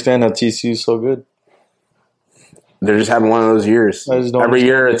don't understand how TCU is so good. They're just having one of those years. Every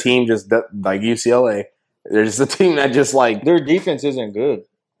year, a it. team just like UCLA. They're just a team that just like their defense isn't good.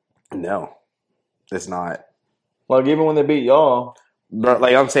 No, it's not. Like even when they beat y'all, but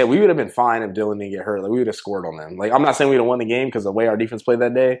like I'm saying, we would have been fine if Dylan didn't get hurt. Like we would have scored on them. Like I'm not saying we would have won the game because of the way our defense played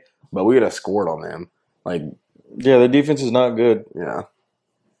that day, but we would have scored on them. Like yeah, their defense is not good. Yeah,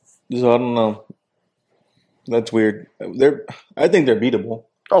 so I don't know. That's weird. I think they're beatable.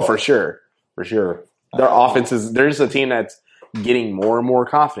 Oh, for sure. Their offense is. They're just a team that's getting more and more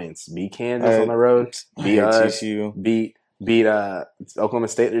confidence. Beat Kansas on the road. Beat TCU. Beat Oklahoma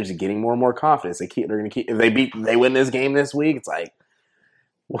State. They're just getting more and more confidence. They're going to keep. If they win this game this week, it's like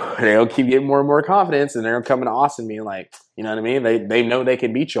they'll keep getting more and more confidence, and they're coming to Austin being like, you know what I mean? They know they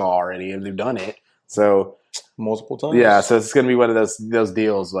can beat y'all already, and they've done it. So multiple times. Yeah. So it's going to be one of those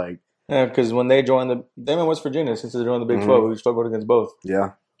deals like. Yeah, because when they joined them in West Virginia, since they joined the Big 12, we struggled against both.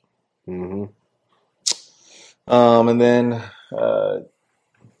 Yeah. Mm-hmm. And then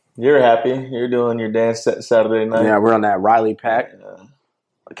you're happy. You're doing your dance Saturday night. Yeah, we're on that Riley pack.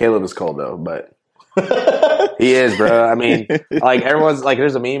 Caleb is cold though, but he is, bro. I mean, like everyone's like,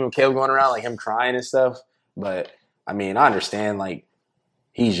 there's a meme of Caleb going around like him crying and stuff. But I mean, I understand like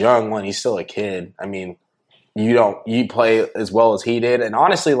he's young he's still a kid. I mean, you play as well as he did, and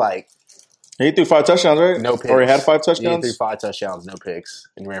honestly, like. He threw 5 touchdowns, right? No picks. Or he had 5 touchdowns? He threw 5 touchdowns, no picks,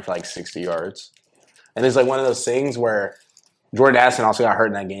 and he ran for like 60 yards. And it's like one of those things where Jordan Addison also got hurt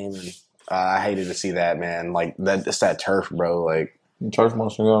in that game, and I hated to see that, man. Like, it's that turf, bro. Like, turf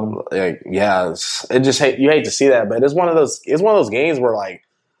monster got him. Like, yeah, you hate to see that, but it's one of those games where, like,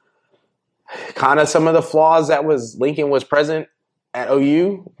 kind of some of the flaws that Lincoln was present at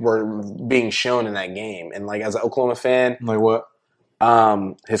OU were being shown in that game. And, like, as an Oklahoma fan. Like what?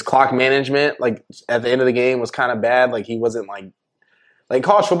 His clock management, like at the end of the game, was kind of bad. Like he wasn't like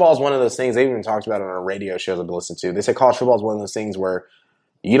college football is one of those things. They even talked about it on a radio show I've listened to. They said college football is one of those things where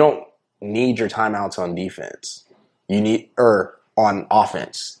you don't need your timeouts on defense. On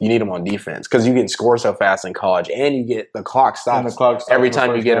offense. You need them on defense because you can score so fast in college, and you get the clock stops every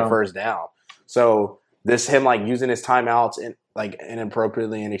time you get a first down. So him like using his timeouts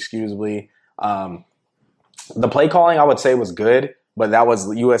inappropriately and inexcusably. The play calling I would say was good. But that was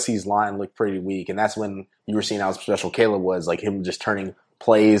USC's line looked pretty weak, and that's when you were seeing how special Caleb was, like him just turning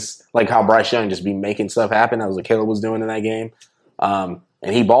plays, like how Bryce Young just be making stuff happen. That was what Caleb was doing in that game, and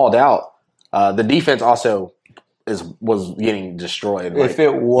he balled out. The defense also was getting destroyed. If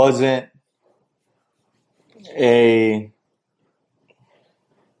it wasn't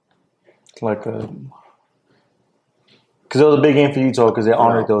because it was a big game for Utah because they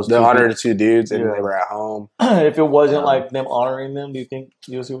honored those. They honored the 2 dudes, and they were at home. If it wasn't like them honoring them, do you think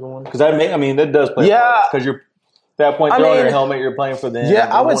USC would have won? Because that does play. Yeah, because you're at that point throwing your helmet, you're playing for them. Yeah,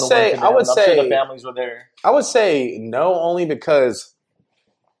 I would say the families were there. I would say no, only because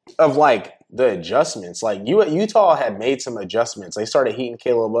of like the adjustments. Like Utah had made some adjustments. They started heating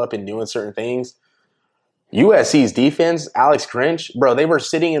Caleb up and doing certain things. USC's defense, Alex Grinch, bro, they were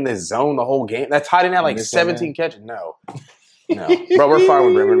sitting in this zone the whole game. That tight end had like 17 catches. No. Bro, we're fine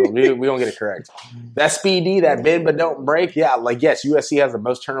with Brimmer. We don't get it correct. That speed D, that bend but don't break, yeah, like yes, USC has the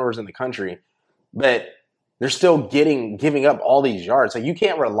most turnovers in the country, but they're still giving up all these yards. Like you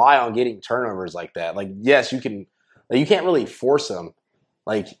can't rely on getting turnovers like that. Like yes, you can. Like, you can't really force them.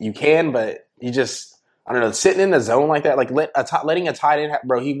 Like you can, but you just. I don't know, sitting in the zone like that, like letting a tight end,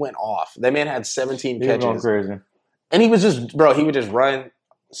 bro, he went off. That man had 17 catches. Going crazy. And he was just, bro, he would just run,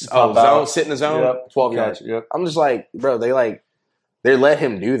 zone, sit in the zone, 12 yards. Yep. I'm just like, bro, they let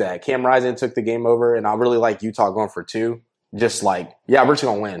him do that. Cam Rising took the game over, and I really like Utah going for 2. just like, yeah, we're just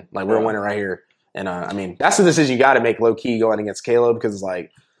gonna win. Like we're winning right here. And I mean, that's the decision you got to make low key going against Caleb because it's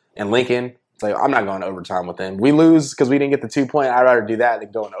like, and Lincoln. It's like I'm not going to overtime with them. We lose because we didn't get the 2 point. I'd rather do that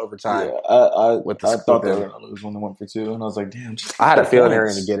than go into overtime. Yeah, I thought they were going to lose when they went for 2, and I was like, damn. I had a feeling they were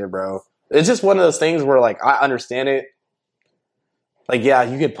going to get it, bro. It's just one of those things where like I understand it. Like yeah,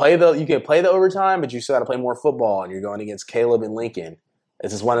 you could play the overtime, but you still got to play more football, and you're going against Caleb and Lincoln.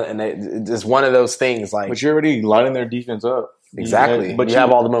 It's just it's one of those things. Like, but you're already lighting their defense up. Exactly, but you have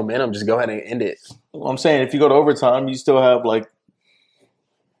all the momentum. Just go ahead and end it. I'm saying if you go to overtime, you still have like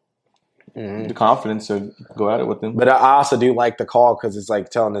the confidence to go at it with them. But I also do like the call because it's like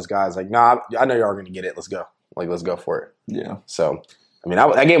telling this guys like, nah, I know you are going to get it. Let's go. Like, let's go for it. Yeah. So, I mean,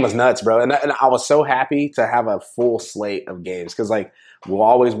 that game was nuts, bro. And I was so happy to have a full slate of games because, like, we'll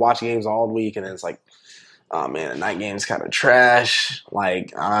always watch games all week, and then it's like, oh, man, the night game's kind of trash.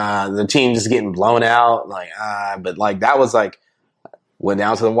 Like, the team just getting blown out. Like, but, like, that was, like, went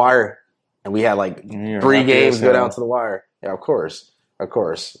down to the wire, and we had, like, 3 games go down to the wire. Yeah, of course. Of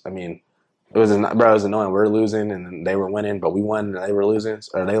course. I mean, it was annoying. We were losing, and they were winning, but we won, and they were losing,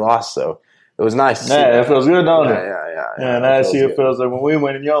 or they lost, so it was nice. Yeah, it feels good, don't it? Yeah. And I see it feels like when we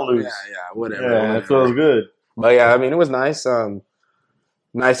win and y'all lose. Yeah, whatever. Yeah, it feels good. But, yeah, I mean, it was nice.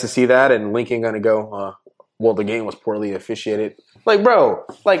 Nice to see that, and Lincoln going to go, well, the game was poorly officiated. Like, bro,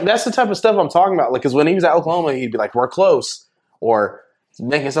 like, that's the type of stuff I'm talking about. Like, because when he was at Oklahoma, he'd be like, we're close, or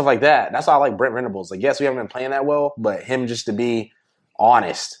making stuff like that. That's why I like Brent Venables. Like, yes, we haven't been playing that well, but him just to be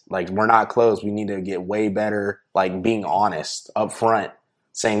honest. Like, we're not close. We need to get way better, like, being honest up front,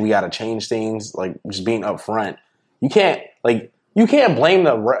 saying we got to change things, like, just being up front. You can't blame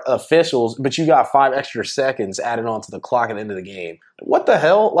the officials, but you got 5 extra seconds added on to the clock at the end of the game. What the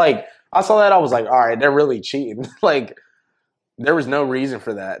hell? Like, I saw that. I was like, all right, they're really cheating. Like, there was no reason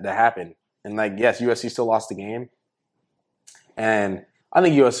for that to happen. And, like, yes, USC still lost the game. And I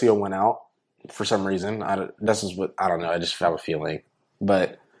think USC will win out for some reason. I don't know. I just have a feeling.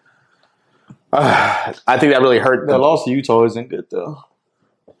 But I think that really hurt them. That loss to Utah isn't good, though.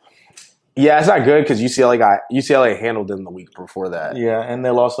 Yeah, it's not good because UCLA handled them the week before that. Yeah, and they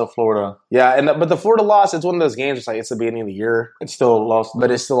lost to Florida. Yeah, but the Florida loss, it's one of those games. It's like it's the beginning of the year. It's still a loss, but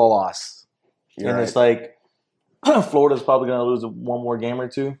it's still a loss. It's like Florida's probably going to lose 1 more game or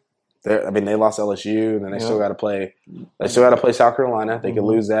 2. They lost LSU, and then they still got to play. They still got to play South Carolina. They could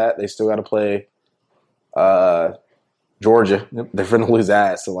lose that. They still got to play Georgia. Yep. They're going to lose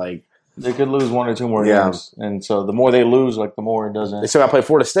that. So like. They could lose 1 or 2 more games. And so the more they lose, like the more it doesn't. They still got to play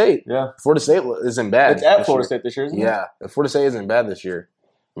Florida State. Yeah. Florida State isn't bad. It's at Florida State this year, isn't it? Yeah. Florida State isn't bad this year.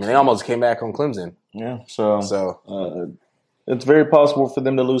 I mean, they almost came back on Clemson. Yeah. So it's very possible for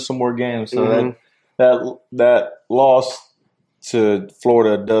them to lose some more games. So that loss to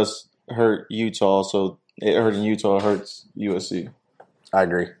Florida does hurt Utah. So it hurting Utah hurts USC. I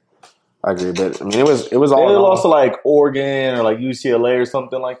agree. But I mean, it was all. They lost to like Oregon or like UCLA or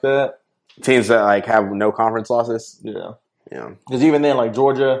something like that. Teams that like have no conference losses. Yeah. Because even then, like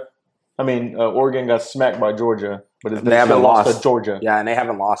Georgia, Oregon got smacked by Georgia, but they haven't lost to Georgia. Yeah, and they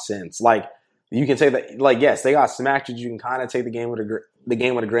haven't lost since. Like you can say that, like yes, they got smacked, but you can kind of take the game with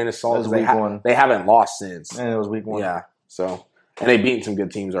a grain of salt. Week 1. They haven't lost since, and it was week 1. Yeah, so and they beat some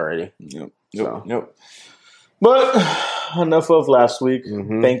good teams already. Yep. But enough of last week.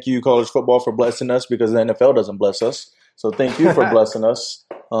 Thank you, college football, for blessing us because the NFL doesn't bless us. So thank you for blessing us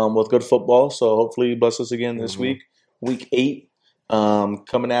with good football. So hopefully you bless us again this week. Week 8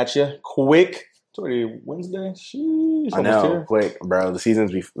 coming at you quick. It's already Wednesday. Sheesh, I know, quick, bro. The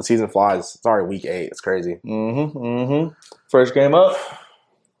season flies. It's already week 8. It's crazy. First game up.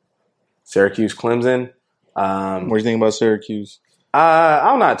 Syracuse, Clemson. What do you think about Syracuse?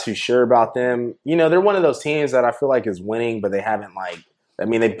 I'm not too sure about them. You know, they're one of those teams that I feel like is winning, but they haven't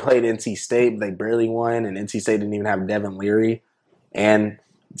they played NC State, but they barely won, and NC State didn't even have Devin Leary, and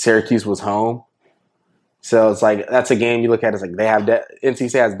Syracuse was home. So it's like that's a game you look at. It's like they have NC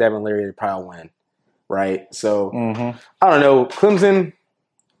State has Devin Leary, they probably win, right? So I don't know. Clemson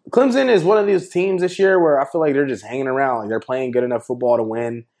is one of these teams this year where I feel like they're just hanging around. Like they're playing good enough football to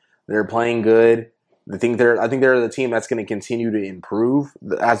win. They're playing good. I think they're the team that's going to continue to improve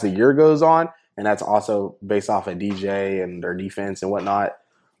as the year goes on, and that's also based off of DJ and their defense and whatnot.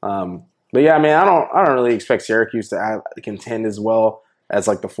 But yeah, man, I don't really expect Syracuse to contend as well as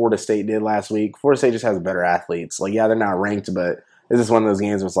like the Florida State did last week. Florida State just has better athletes. Like, yeah, they're not ranked, but this is one of those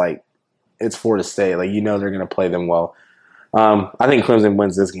games where it's like it's Florida State. Like, you know they're going to play them well. I think Clemson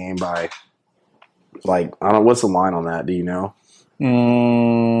wins this game by like I don't know what's the line on that. Do you know?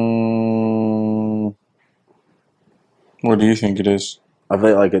 What do you think it is? I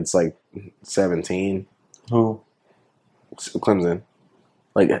feel like it's like 17. Who? Clemson?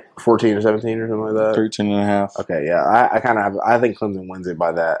 Like 14 or 17 or something like that? 13.5. Okay, yeah. I think Clemson wins it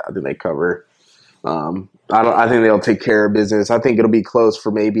by that. I think they cover. I think they'll take care of business. I think it'll be close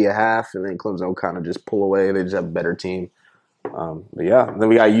for maybe a half, and then Clemson will kind of just pull away. They just have a better team. But yeah, then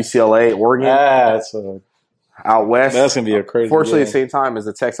we got UCLA, Oregon. Out west. That's going to be a crazy Fortunately, game. at the same time as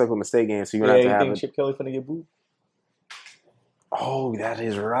the Texas Oklahoma State game, so you're going to have to have it. Chip Kelly finna get booed? Oh, that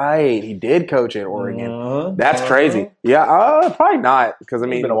is right. He did coach at Oregon. Uh-huh. That's crazy. Yeah, probably not because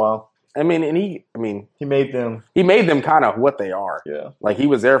It's been a while. He made them. He made them kind of what they are. Yeah. Like he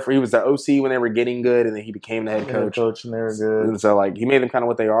was the OC when they were getting good, and then he became the head coach. And they were good. And so like he made them kind of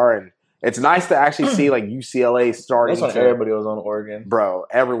what they are, and it's nice to actually see like UCLA starting. That's when everybody was on Oregon. Bro,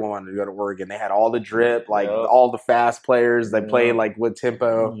 everyone wanted to go to Oregon. They had all the drip, like all the fast players. They played like with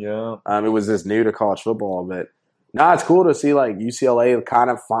tempo. Yeah. It was just new to college football, but no, it's cool to see like UCLA kind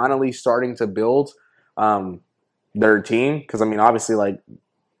of finally starting to build their team. Because I mean, obviously, like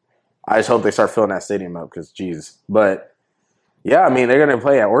I just hope they start filling that stadium up. Because geez, but yeah, I mean they're gonna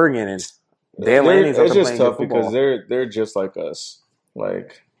play at Oregon, and Dan Lanning's it's just tough because they're just like us,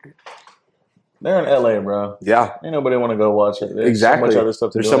 like. They're in LA, bro. Yeah. Ain't nobody want to go watch it. There's so much other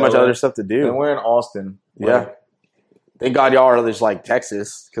stuff to do. And we're in Austin. Yeah. Thank God y'all are just like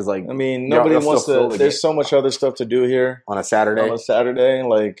Texas. Because, like, I mean, nobody wants to. There's so much other stuff to do here. On a Saturday.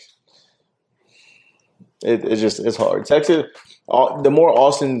 Like, it's hard. Texas, the more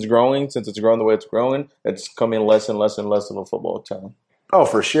Austin's growing, since it's growing the way it's growing, it's coming less and less and less of a football town. Oh,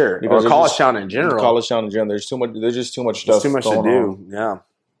 for sure. Because college town in general. There's just too much stuff. There's too much to do. Yeah.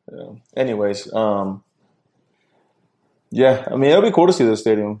 Anyways, yeah, I mean, it'll be cool to see the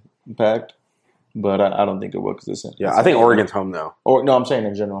stadium packed, but I don't think it will because it's I think Oregon's home though. Or no, I'm saying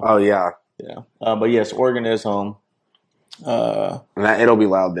in general. Oh yeah. But yes, Oregon is home. And it'll be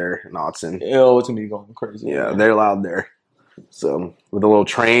loud there in Austin. It's gonna be going crazy. Yeah, they're loud there. So with a little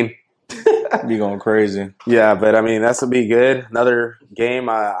train, be going crazy. Yeah, but I mean that's gonna be good. Another game.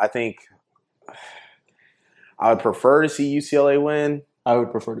 I think I would prefer to see UCLA win. I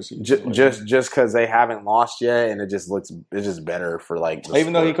would prefer to see just because they haven't lost yet, and it's just better for like.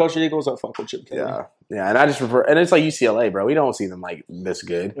 Even though he coached the Eagles, I fuck with Chip Kelly. Yeah, and I just prefer, and it's like UCLA, bro. We don't see them like this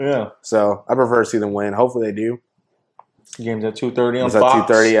good. Yeah, so I prefer to see them win. Hopefully they do. Game's at 2:30 on It's Fox.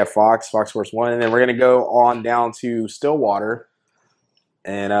 at 2:30 at Fox Sports 1, and then we're gonna go on down to Stillwater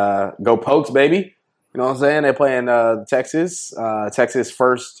and go Pokes, baby. You know what I'm saying? They're playing Texas. Texas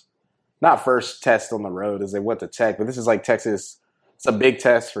not first test on the road as they went to Tech, but this is like Texas. It's a big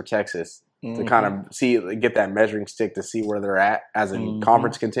test for Texas to kind of get that measuring stick to see where they're at as in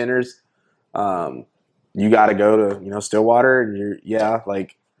conference contenders. You got to go to Stillwater, and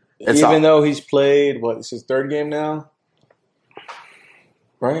even though he's played it's his third game now,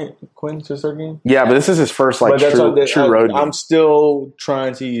 right? Quinn's his third game. Yeah, but this is his first true road game. I'm still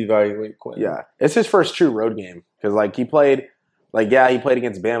trying to evaluate Quinn. Yeah, it's his first true road game because he played he played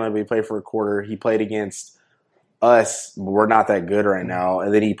against Bama, but he played for a quarter. He played against us, but we're not that good right now.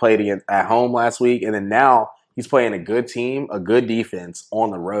 And then he played at home last week, and then now he's playing a good team, a good defense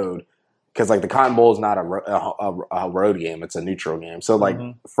on the road. Because the Cotton Bowl is not a road game; it's a neutral game.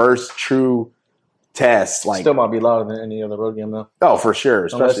 So first true test, still might be louder than any other road game though. Oh, for sure,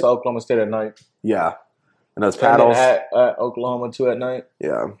 especially Oklahoma State at night. Yeah, and those paddles at Oklahoma too at night.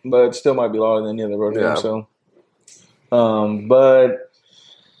 Yeah, but it still might be louder than any other road game. So, but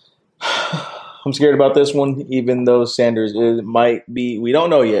I'm scared about this one, even though Sanders might be. We don't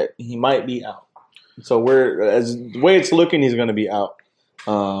know yet. He might be out. So the way it's looking, he's going to be out.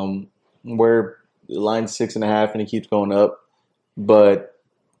 Where the line's 6.5 and he keeps going up, but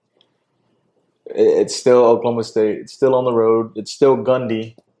it's still Oklahoma State. It's still on the road. It's still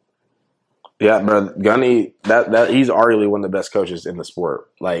Gundy. Yeah, bro, Gundy. That he's arguably one of the best coaches in the sport.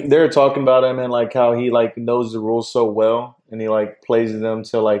 They're talking about him and how he knows the rules so well. And he plays them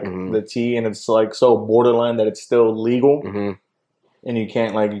to the T, and it's so borderline that it's still legal, and you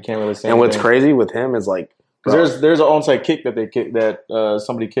can't really say. And what's crazy with him is because there's an onside kick that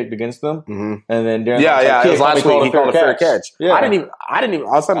somebody kicked against them, and then during it was last week he called a fair catch. Yeah, I didn't even.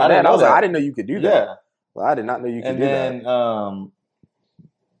 I was talking about that. I was I didn't know you could do that. Yeah, well, I did not know you could do that. And then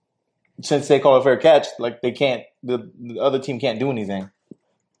since they call a fair catch, they can't. The other team can't do anything.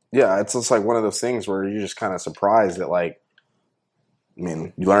 Yeah, it's just one of those things where you're just kind of surprised that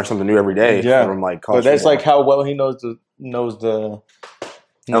you learn something new every day from college football. But that's how well he knows the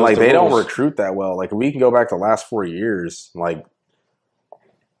and they don't recruit that well. We can go back the last 4 years,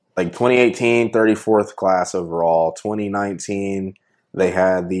 2018, 34th class overall. 2019, they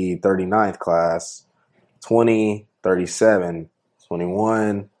had the 39th class. 20, 37,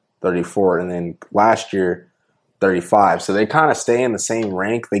 21, 34, and then last year 35. So they kind of stay in the same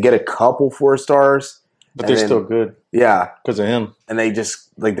rank. They get a couple 4 stars. But they're still good. Yeah. Because of him. And they just,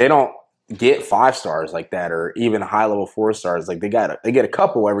 like, they don't get 5 stars like that or even high-level 4 stars. Like, they get a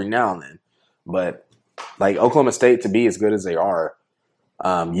couple every now and then. But, like, Oklahoma State, to be as good as they are,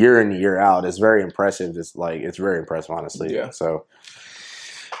 year in, year out, is very impressive. It's very impressive, honestly. Yeah. So,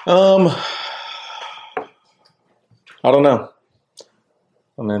 I don't know.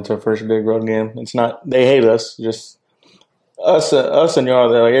 I'm into a first big road game. It's not, they hate us. Just us and y'all,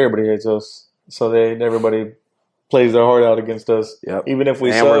 like, everybody hates us. So everybody plays their heart out against us. Yep. Even if we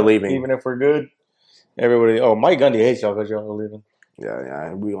and suck, we're leaving. even if we're good, everybody. Oh, Mike Gundy hates y'all because y'all are leaving.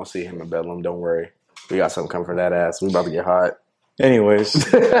 Yeah. We gonna see him in Bedlam. Don't worry. We got something coming for that ass. We about to get hot.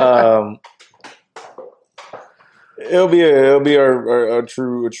 Anyways, it'll be a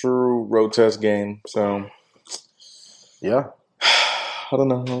true road test game. So yeah, I don't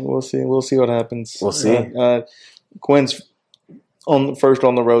know. We'll see. We'll see what happens. We'll see. Quinn's on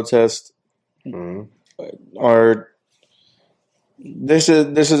the road test. Mm-hmm. This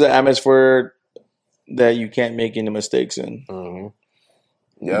is an atmosphere that you can't make any mistakes in.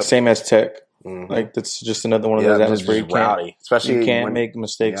 Mm-hmm. Yep. Same as Tech. Mm-hmm. Like that's just another one of those atmospheres you rowdy. Especially you can't make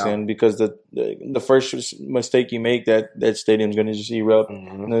mistakes in because the first mistake you make that stadium's going to just erupt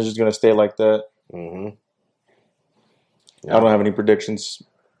and it's just going to stay like that. Mm-hmm. I don't have any predictions.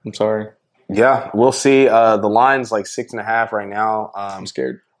 I'm sorry. Yeah, we'll see. The line's like 6.5 right now. I'm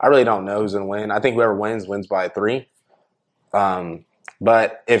scared. I really don't know who's going to win. I think whoever wins by 3.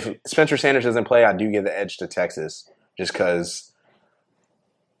 But if Spencer Sanders doesn't play, I do give the edge to Texas just because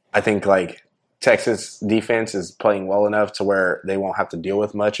I think like Texas defense is playing well enough to where they won't have to deal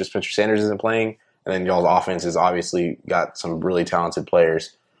with much if Spencer Sanders isn't playing. And then y'all's offense has obviously got some really talented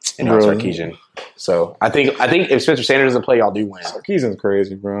players in Sarkisian. So I think if Spencer Sanders doesn't play, y'all do win. Sarkisian's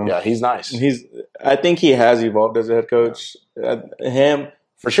crazy, bro. Yeah, he's nice. I think he has evolved as a head coach. Him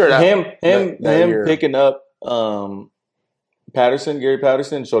for sure. Him picking up Gary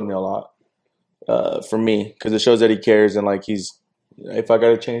Patterson showed me a lot for me because it shows that he cares and like if I got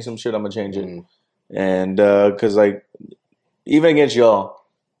to change some shit, I'm gonna change it. Mm-hmm. And because like even against y'all,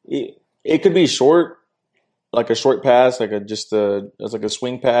 it could be short. Like a short pass, like a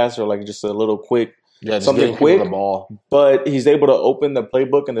swing pass, or like just a little quick, something quick. The ball. But he's able to open the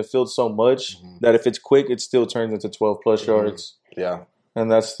playbook and the field so much that if it's quick, it still turns into 12 plus yards. Yeah,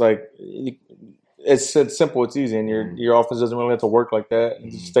 and that's like it's simple, it's easy, and your offense doesn't really have to work like that.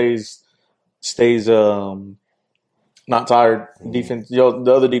 It stays not tired. Defense, the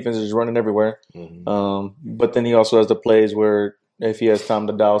other defense is running everywhere. But then he also has the plays where if he has time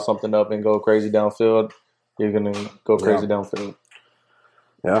to dial something up and go crazy downfield. You're gonna go crazy downfield.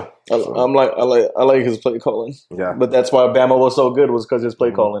 Yeah, I like his play calling. Yeah, but that's why Bama was so good was because his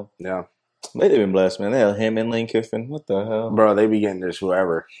play calling. Yeah, they've been blessed, man. They had him and Lane Kiffin. What the hell, bro? They be getting this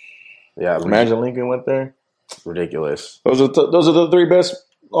whoever. Yeah, imagine Lincoln went there. Ridiculous. Those are the 3 best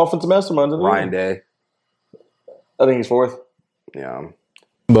offensive masterminds. Ryan Day. I think he's 4th. Yeah,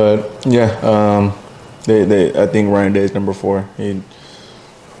 but yeah, they I think Ryan Day is number 4. They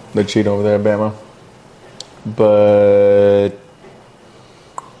cheat over there at Bama. But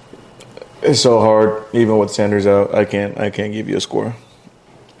it's so hard, even with Sanders out. I can't give you a score.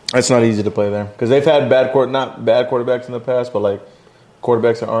 It's not easy to play there because they've had not bad quarterbacks in the past, but like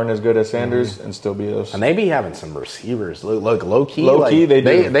quarterbacks that aren't as good as Sanders and still beat us. And they be having some receivers. Look, low key,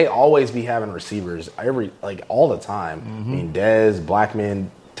 they always be having receivers all the time. I mean, Dez, Blackman,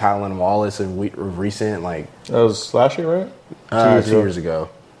 Tylen Wallace, and recent that was last year, right? 2 years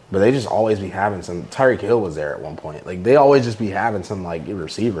ago. But they just always be having some. Tyreek Hill was there at one point. Like they always just be having some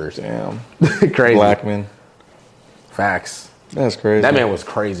receivers. Damn, crazy. Blackman. Facts. That's crazy. That man was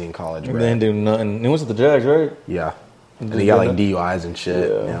crazy in college. Bro. They didn't do nothing. He was at the Jags, right? Yeah, and he got DUIs and shit.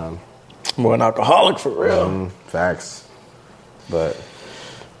 Yeah. Boy, an alcoholic for real. Facts. But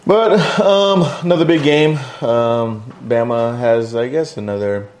another big game. Bama has, I guess,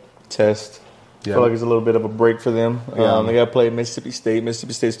 another test. I feel like it's a little bit of a break for them. They got to play Mississippi State.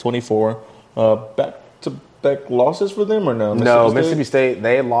 Mississippi State's 24. Back-to-back losses for them or no? Mississippi State,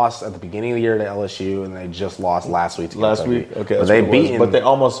 they lost at the beginning of the year to LSU, and they just lost last week to Kentucky. Okay. But they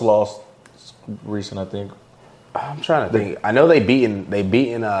almost lost recent, I think. I'm trying to think. I know they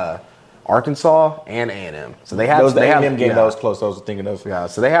beaten Arkansas and A&M. So they have the A&M game that was close. I was thinking of. Yeah.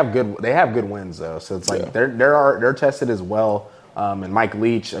 So they have good wins though. So it's like they're tested as well. And Mike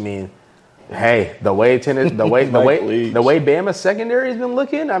Leach. I mean. Hey, the way Bama's secondary has been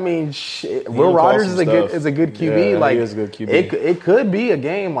looking. I mean, Will Rogers is a good QB. Yeah, he is a good QB. It could be a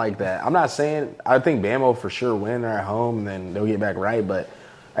game like that. I'm not saying I think Bama will for sure win. They're at home, and then they'll get back right. But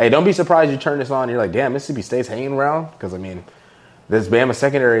hey, don't be surprised you turn this on and you're like, damn, Mississippi State's hanging around. Because, I mean, this Bama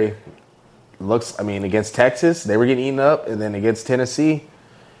secondary looks, I mean, against Texas, they were getting eaten up. And then against Tennessee,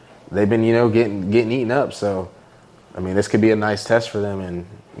 they've been, getting eaten up. So, I mean, this could be a nice test for them and,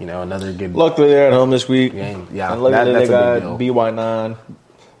 another good Luckily, they're at home this week. game. Yeah, and luckily that's they a big got deal. BY9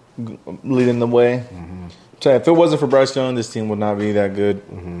 leading the way. So if it wasn't for Bryce Young, this team would not be that good.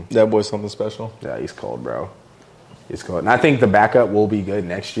 That boy's something special. Yeah, he's cold, bro. He's cold. And I think the backup will be good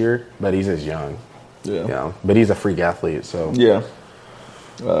next year, but he's just young. Yeah. But he's a freak athlete, so. Yeah.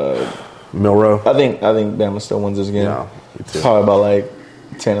 Milrow. I think Bama still wins this game. Yeah, me too. Probably about like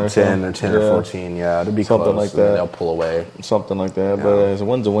 10 or 10 or Yeah. 14, yeah. It'll be Something close, like and then that. they'll pull away. Something like that. But it's a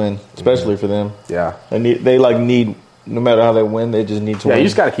win's a win, especially for them. Yeah. They need, no matter how they win, they just need to Yeah, win. you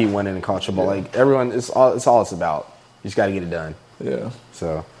just got to keep winning in college football. Like, everyone, it's all it's about. You just got to get it done. Yeah.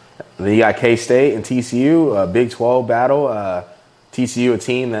 So, then you got K-State and TCU, a Big 12 battle. TCU, a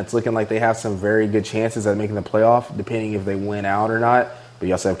team that's looking like they have some very good chances at making the playoff, depending if they win out or not. But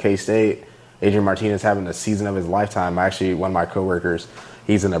you also have K-State. Adrian Martinez having the season of his lifetime. Actually, one of my coworkers,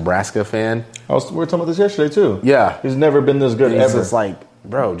 he's a Nebraska fan. We were talking about this yesterday, too. Yeah. He's never been this good He's ever. just like,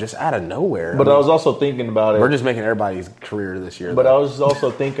 bro, just out of nowhere. But I was also thinking about it. We're just making everybody's career this year. But though. I was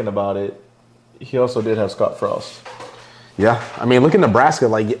also thinking about it. He also did have Scott Frost. Yeah, I mean, look at Nebraska.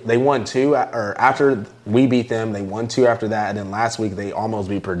 Like, they won 2, or after we beat them, they won 2 after that, and then last week they almost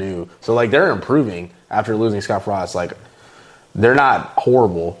beat Purdue. So, like, they're improving after losing Scott Frost. Like, they're not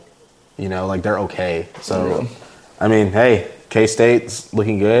horrible, like, they're okay. So, I mean, hey, K-State's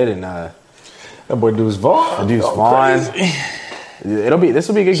looking good, and That boy Deuce Vaughn. Deuce Vaughn. This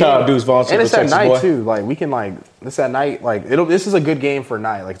will be a good Shout game. out Deuce Vaughn, and it's Super at Texas night boy. too. Like, we can this at night. Like, this is a good game for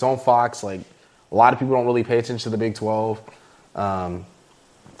night. Like, it's on Fox. Like, a lot of people don't really pay attention to the Big 12,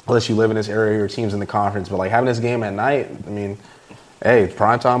 unless you live in this area or teams in the conference. But like having this game at night, I mean, hey,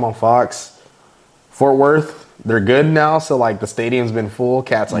 prime time on Fox. Fort Worth, they're good now. So like the stadium's been full.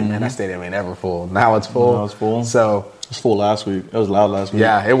 Cat's like, man, that stadium ain't ever full. Now it's full. Now it's full. So It was full last week. It was loud last week.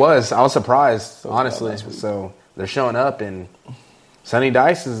 yeah, it was. I was surprised, loud honestly. last week. So they're showing up, and Sonny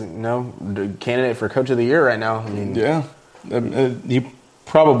Dice is, the candidate for Coach of the Year right now. I mean, Yeah. He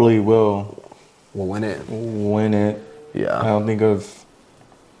probably will we'll win it. win it. I Yeah. don't think of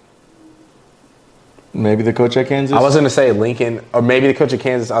maybe the coach at Kansas. I was going to say Lincoln, or maybe the coach of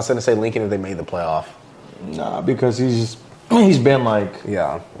Kansas. I was going to say Lincoln if they made the playoff. Nah, because he's been like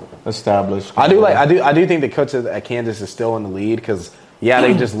Yeah. established. I do think the coach at Kansas is still in the lead because, yeah,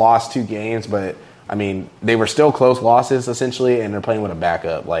 they just lost 2 games, but, I mean, they were still close losses, essentially, and they're playing with a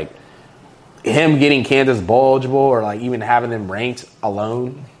backup. Like, him getting Kansas bowl eligible or, like, even having them ranked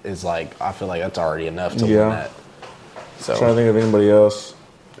alone is, like, I feel like that's already enough to win that. So, trying to think of anybody else.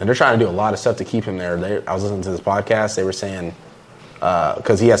 and they're trying to do a lot of stuff to keep him there. I was listening to this podcast. They were saying,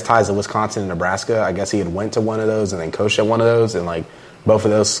 because he has ties to Wisconsin and Nebraska, I guess he had went to one of those and then coached at one of those, and like both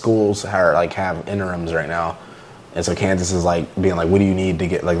of those schools have interims right now, and so Kansas is like being like, what do you need to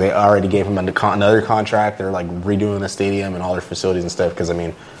get? Like they already gave him another contract. They're like redoing the stadium and all their facilities and stuff. Because I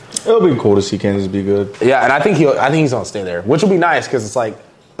mean, It'll be cool to see Kansas be good. yeah, and I think he's gonna stay there, which will be nice because it's like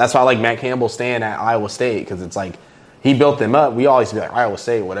that's why I like Matt Campbell staying at Iowa State because it's like. He built them up. We always be like, Iowa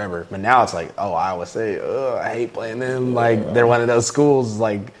State, whatever. But now it's like, oh, Iowa State, I hate playing them. Like, they're one of those schools,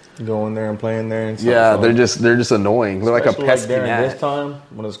 like, Going there and playing there and stuff. yeah, so. they're just annoying. They're like a Especially, pesky during gnat. this time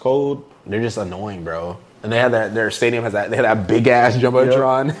when it's cold. They're just annoying, bro. And they have their stadium they had that big ass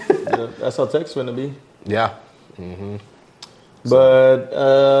jumbotron. Yeah, that's how Texas going to be. Yeah. But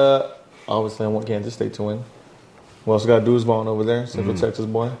obviously, I want Kansas State to win. We also got Deuce Vaughn over there, Central Texas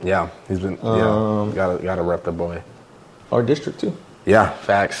boy. Yeah. He's been, gotta rep the boy. Our district too. Yeah,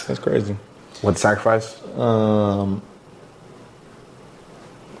 facts. That's crazy. What sacrifice?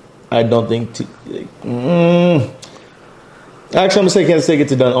 I don't think. Actually, I'm gonna say Kansas State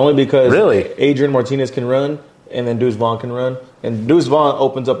gets it done only because Really? Adrian Martinez can run, and then Deuce Vaughn can run, and Deuce Vaughn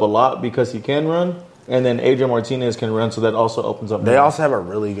opens up a lot because he can run, and then Adrian Martinez can run, so that also opens up. They also have a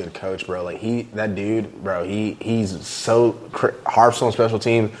really good coach, bro. Like that dude, bro. He's so harps on special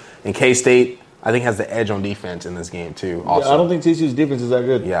teams. And K-State, I think, has the edge on defense in this game too. Also, I don't think TCU's defense is that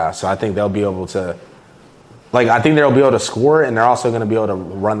good. yeah. So I think they'll be able to, I think they'll be able to score, and they're also going to be able to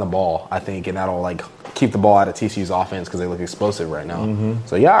run the ball. I think, and that'll keep the ball out of TCU's offense because they look explosive right now.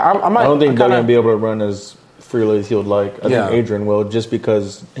 So yeah, I don't think they're going to be able to run as freely as he would like. I Yeah. think Adrian will, just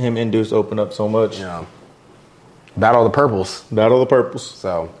because him and Deuce open up so much. Yeah. Battle of the Purples. Battle of the Purples.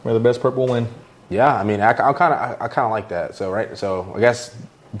 So May the best purple win. yeah, I mean, I kind of like that. So right, so I guess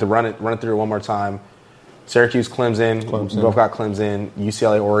to run it through one more time. Syracuse, Clemson. We both got Clemson.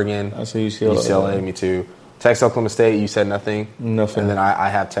 UCLA, Oregon. I say UCLA. UCLA, me too. Texas, Oklahoma State, you said nothing. Nothing. And then I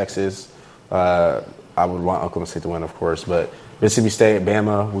have Texas. I would want Oklahoma State to win, of course. But Mississippi State,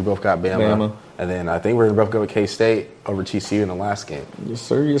 Bama, we both got Bama. And then I think we're going to both go with K-State over TCU in the last game. Yes,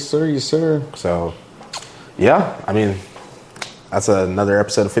 sir. Yes, sir. Yes, sir. So, yeah, I mean, that's another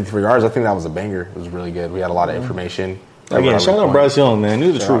episode of 54 Yards. I think that was a banger. It was really good. We had a lot of information. Again, shout out Bryce Young, man.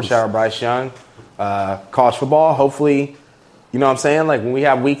 Knew the truth. Shout out Bryce Young. College football, hopefully, you know what I'm saying? Like, when we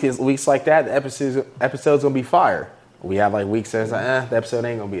have weeks like that, the episode's going to be fire. We have, like, weeks that's like, the episode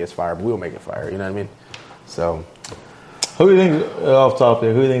ain't going to be as fire, but we'll make it fire. You know what I mean? So, who do you think, off topic,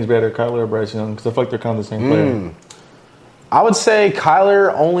 who do you think is better, Kyler or Bryce Young? Because I feel like they're kind of the same player. I would say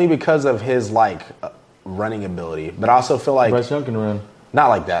Kyler only because of his, like, running ability. But I also feel like... Bryce Young can run. Not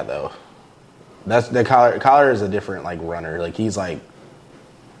like that, though. Kyler is a different, like, runner. Like, he's, like,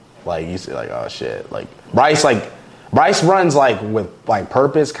 you see, like, oh, shit. Like, Bryce runs, like, with, like,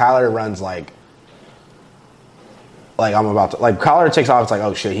 purpose. Kyler runs, like, I'm about to... Like, Kyler takes off, it's like,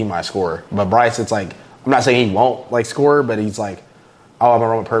 oh, shit, he might score. But Bryce, it's like... I'm not saying he won't, like, score, but he's like, oh, I'm going to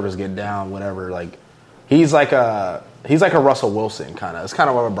run with purpose, get down, whatever. Like, he's like a Russell Wilson, kind of. It's kind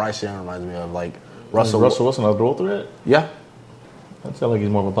of what Bryce Young reminds me of, like, Russell Wilson, a dual threat? Yeah. That sounds like he's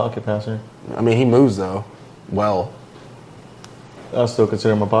more of a pocket passer. I mean, he moves, though, well. I still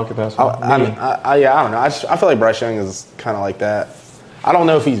consider him a pocket passer. I don't know. I feel like Bryce Young is kind of like that. I don't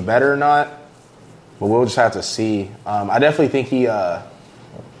know if he's better or not, but we'll just have to see. I definitely think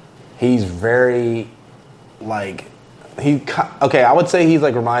he's very... Like, I would say he's,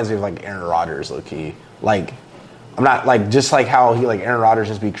 like, reminds me of, like, Aaron Rodgers, low-key. Like, I'm not, like, just like how he, like, Aaron Rodgers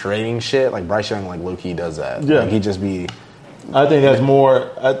just be creating shit, like, Bryce Young, like, low-key does that. Yeah. Like, he just be... I think that's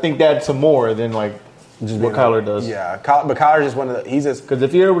more than, like, just what Kyler does. Yeah, but Kyler's just one of the... He's just... Because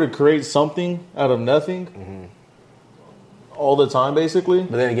if you're able to create something out of nothing all the time, basically...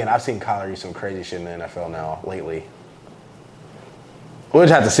 But then again, I've seen Kyler do some crazy shit in the NFL now, lately. We'll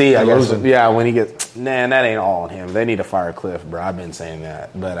just have to see, I guess. Yeah, when he gets... that ain't all on him. They need to fire Cliff, bro. I've been saying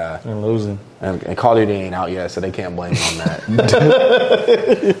that. But and losing. And Call of Duty ain't out yet, so they can't blame him on that.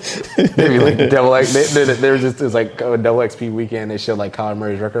 Maybe like double X. There was just this like a double XP weekend. They showed like Kyler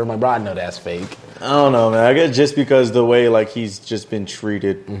Murray's record. I'm like, bro, I know that's fake. I don't know, man. I guess just because the way like he's just been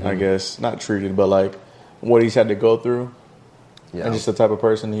treated, I guess not treated, but like what he's had to go through. Yeah. And just the type of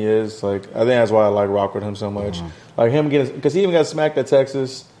person he is. Like, I think that's why I like rock with him so much. Like him getting, because he even got smacked at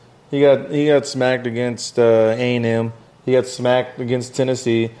Texas. He got smacked against A&M. He got smacked against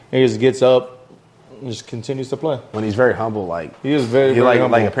Tennessee. And he just gets up and just continues to play. When he's very humble, like he is very humble.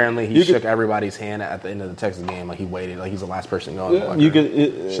 Like apparently he shook everybody's hand at the end of the Texas game. Like he waited, like he's the last person going. Yeah, you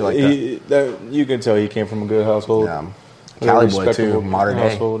can tell he came from a good household. Yeah, Cali boy too, modern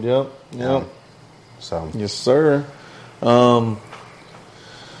household. Day. Yep. So yes, sir. Well,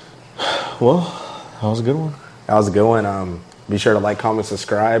 that was a good one. That was a good one. Be sure to like, comment,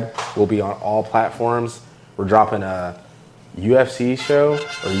 subscribe. We'll be on all platforms. We're dropping a UFC show,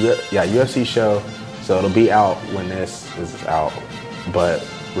 UFC show. So it'll be out when this is out, but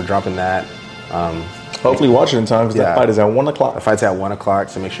we're dropping that. Hopefully, watch it in time because that fight is at 1 o'clock. The fight's at 1 o'clock,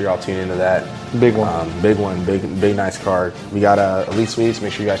 so make sure y'all tune into that. Big one, big nice card. We got Elite Sweets.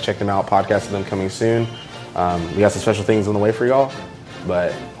 Make sure you guys check them out. Podcast of them coming soon. We got some special things on the way for y'all,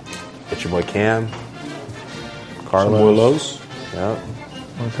 but it's your boy Cam, Carlos. Yep.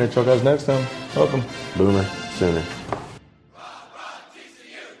 I'll catch y'all guys next time. Welcome. Boomer Sooner.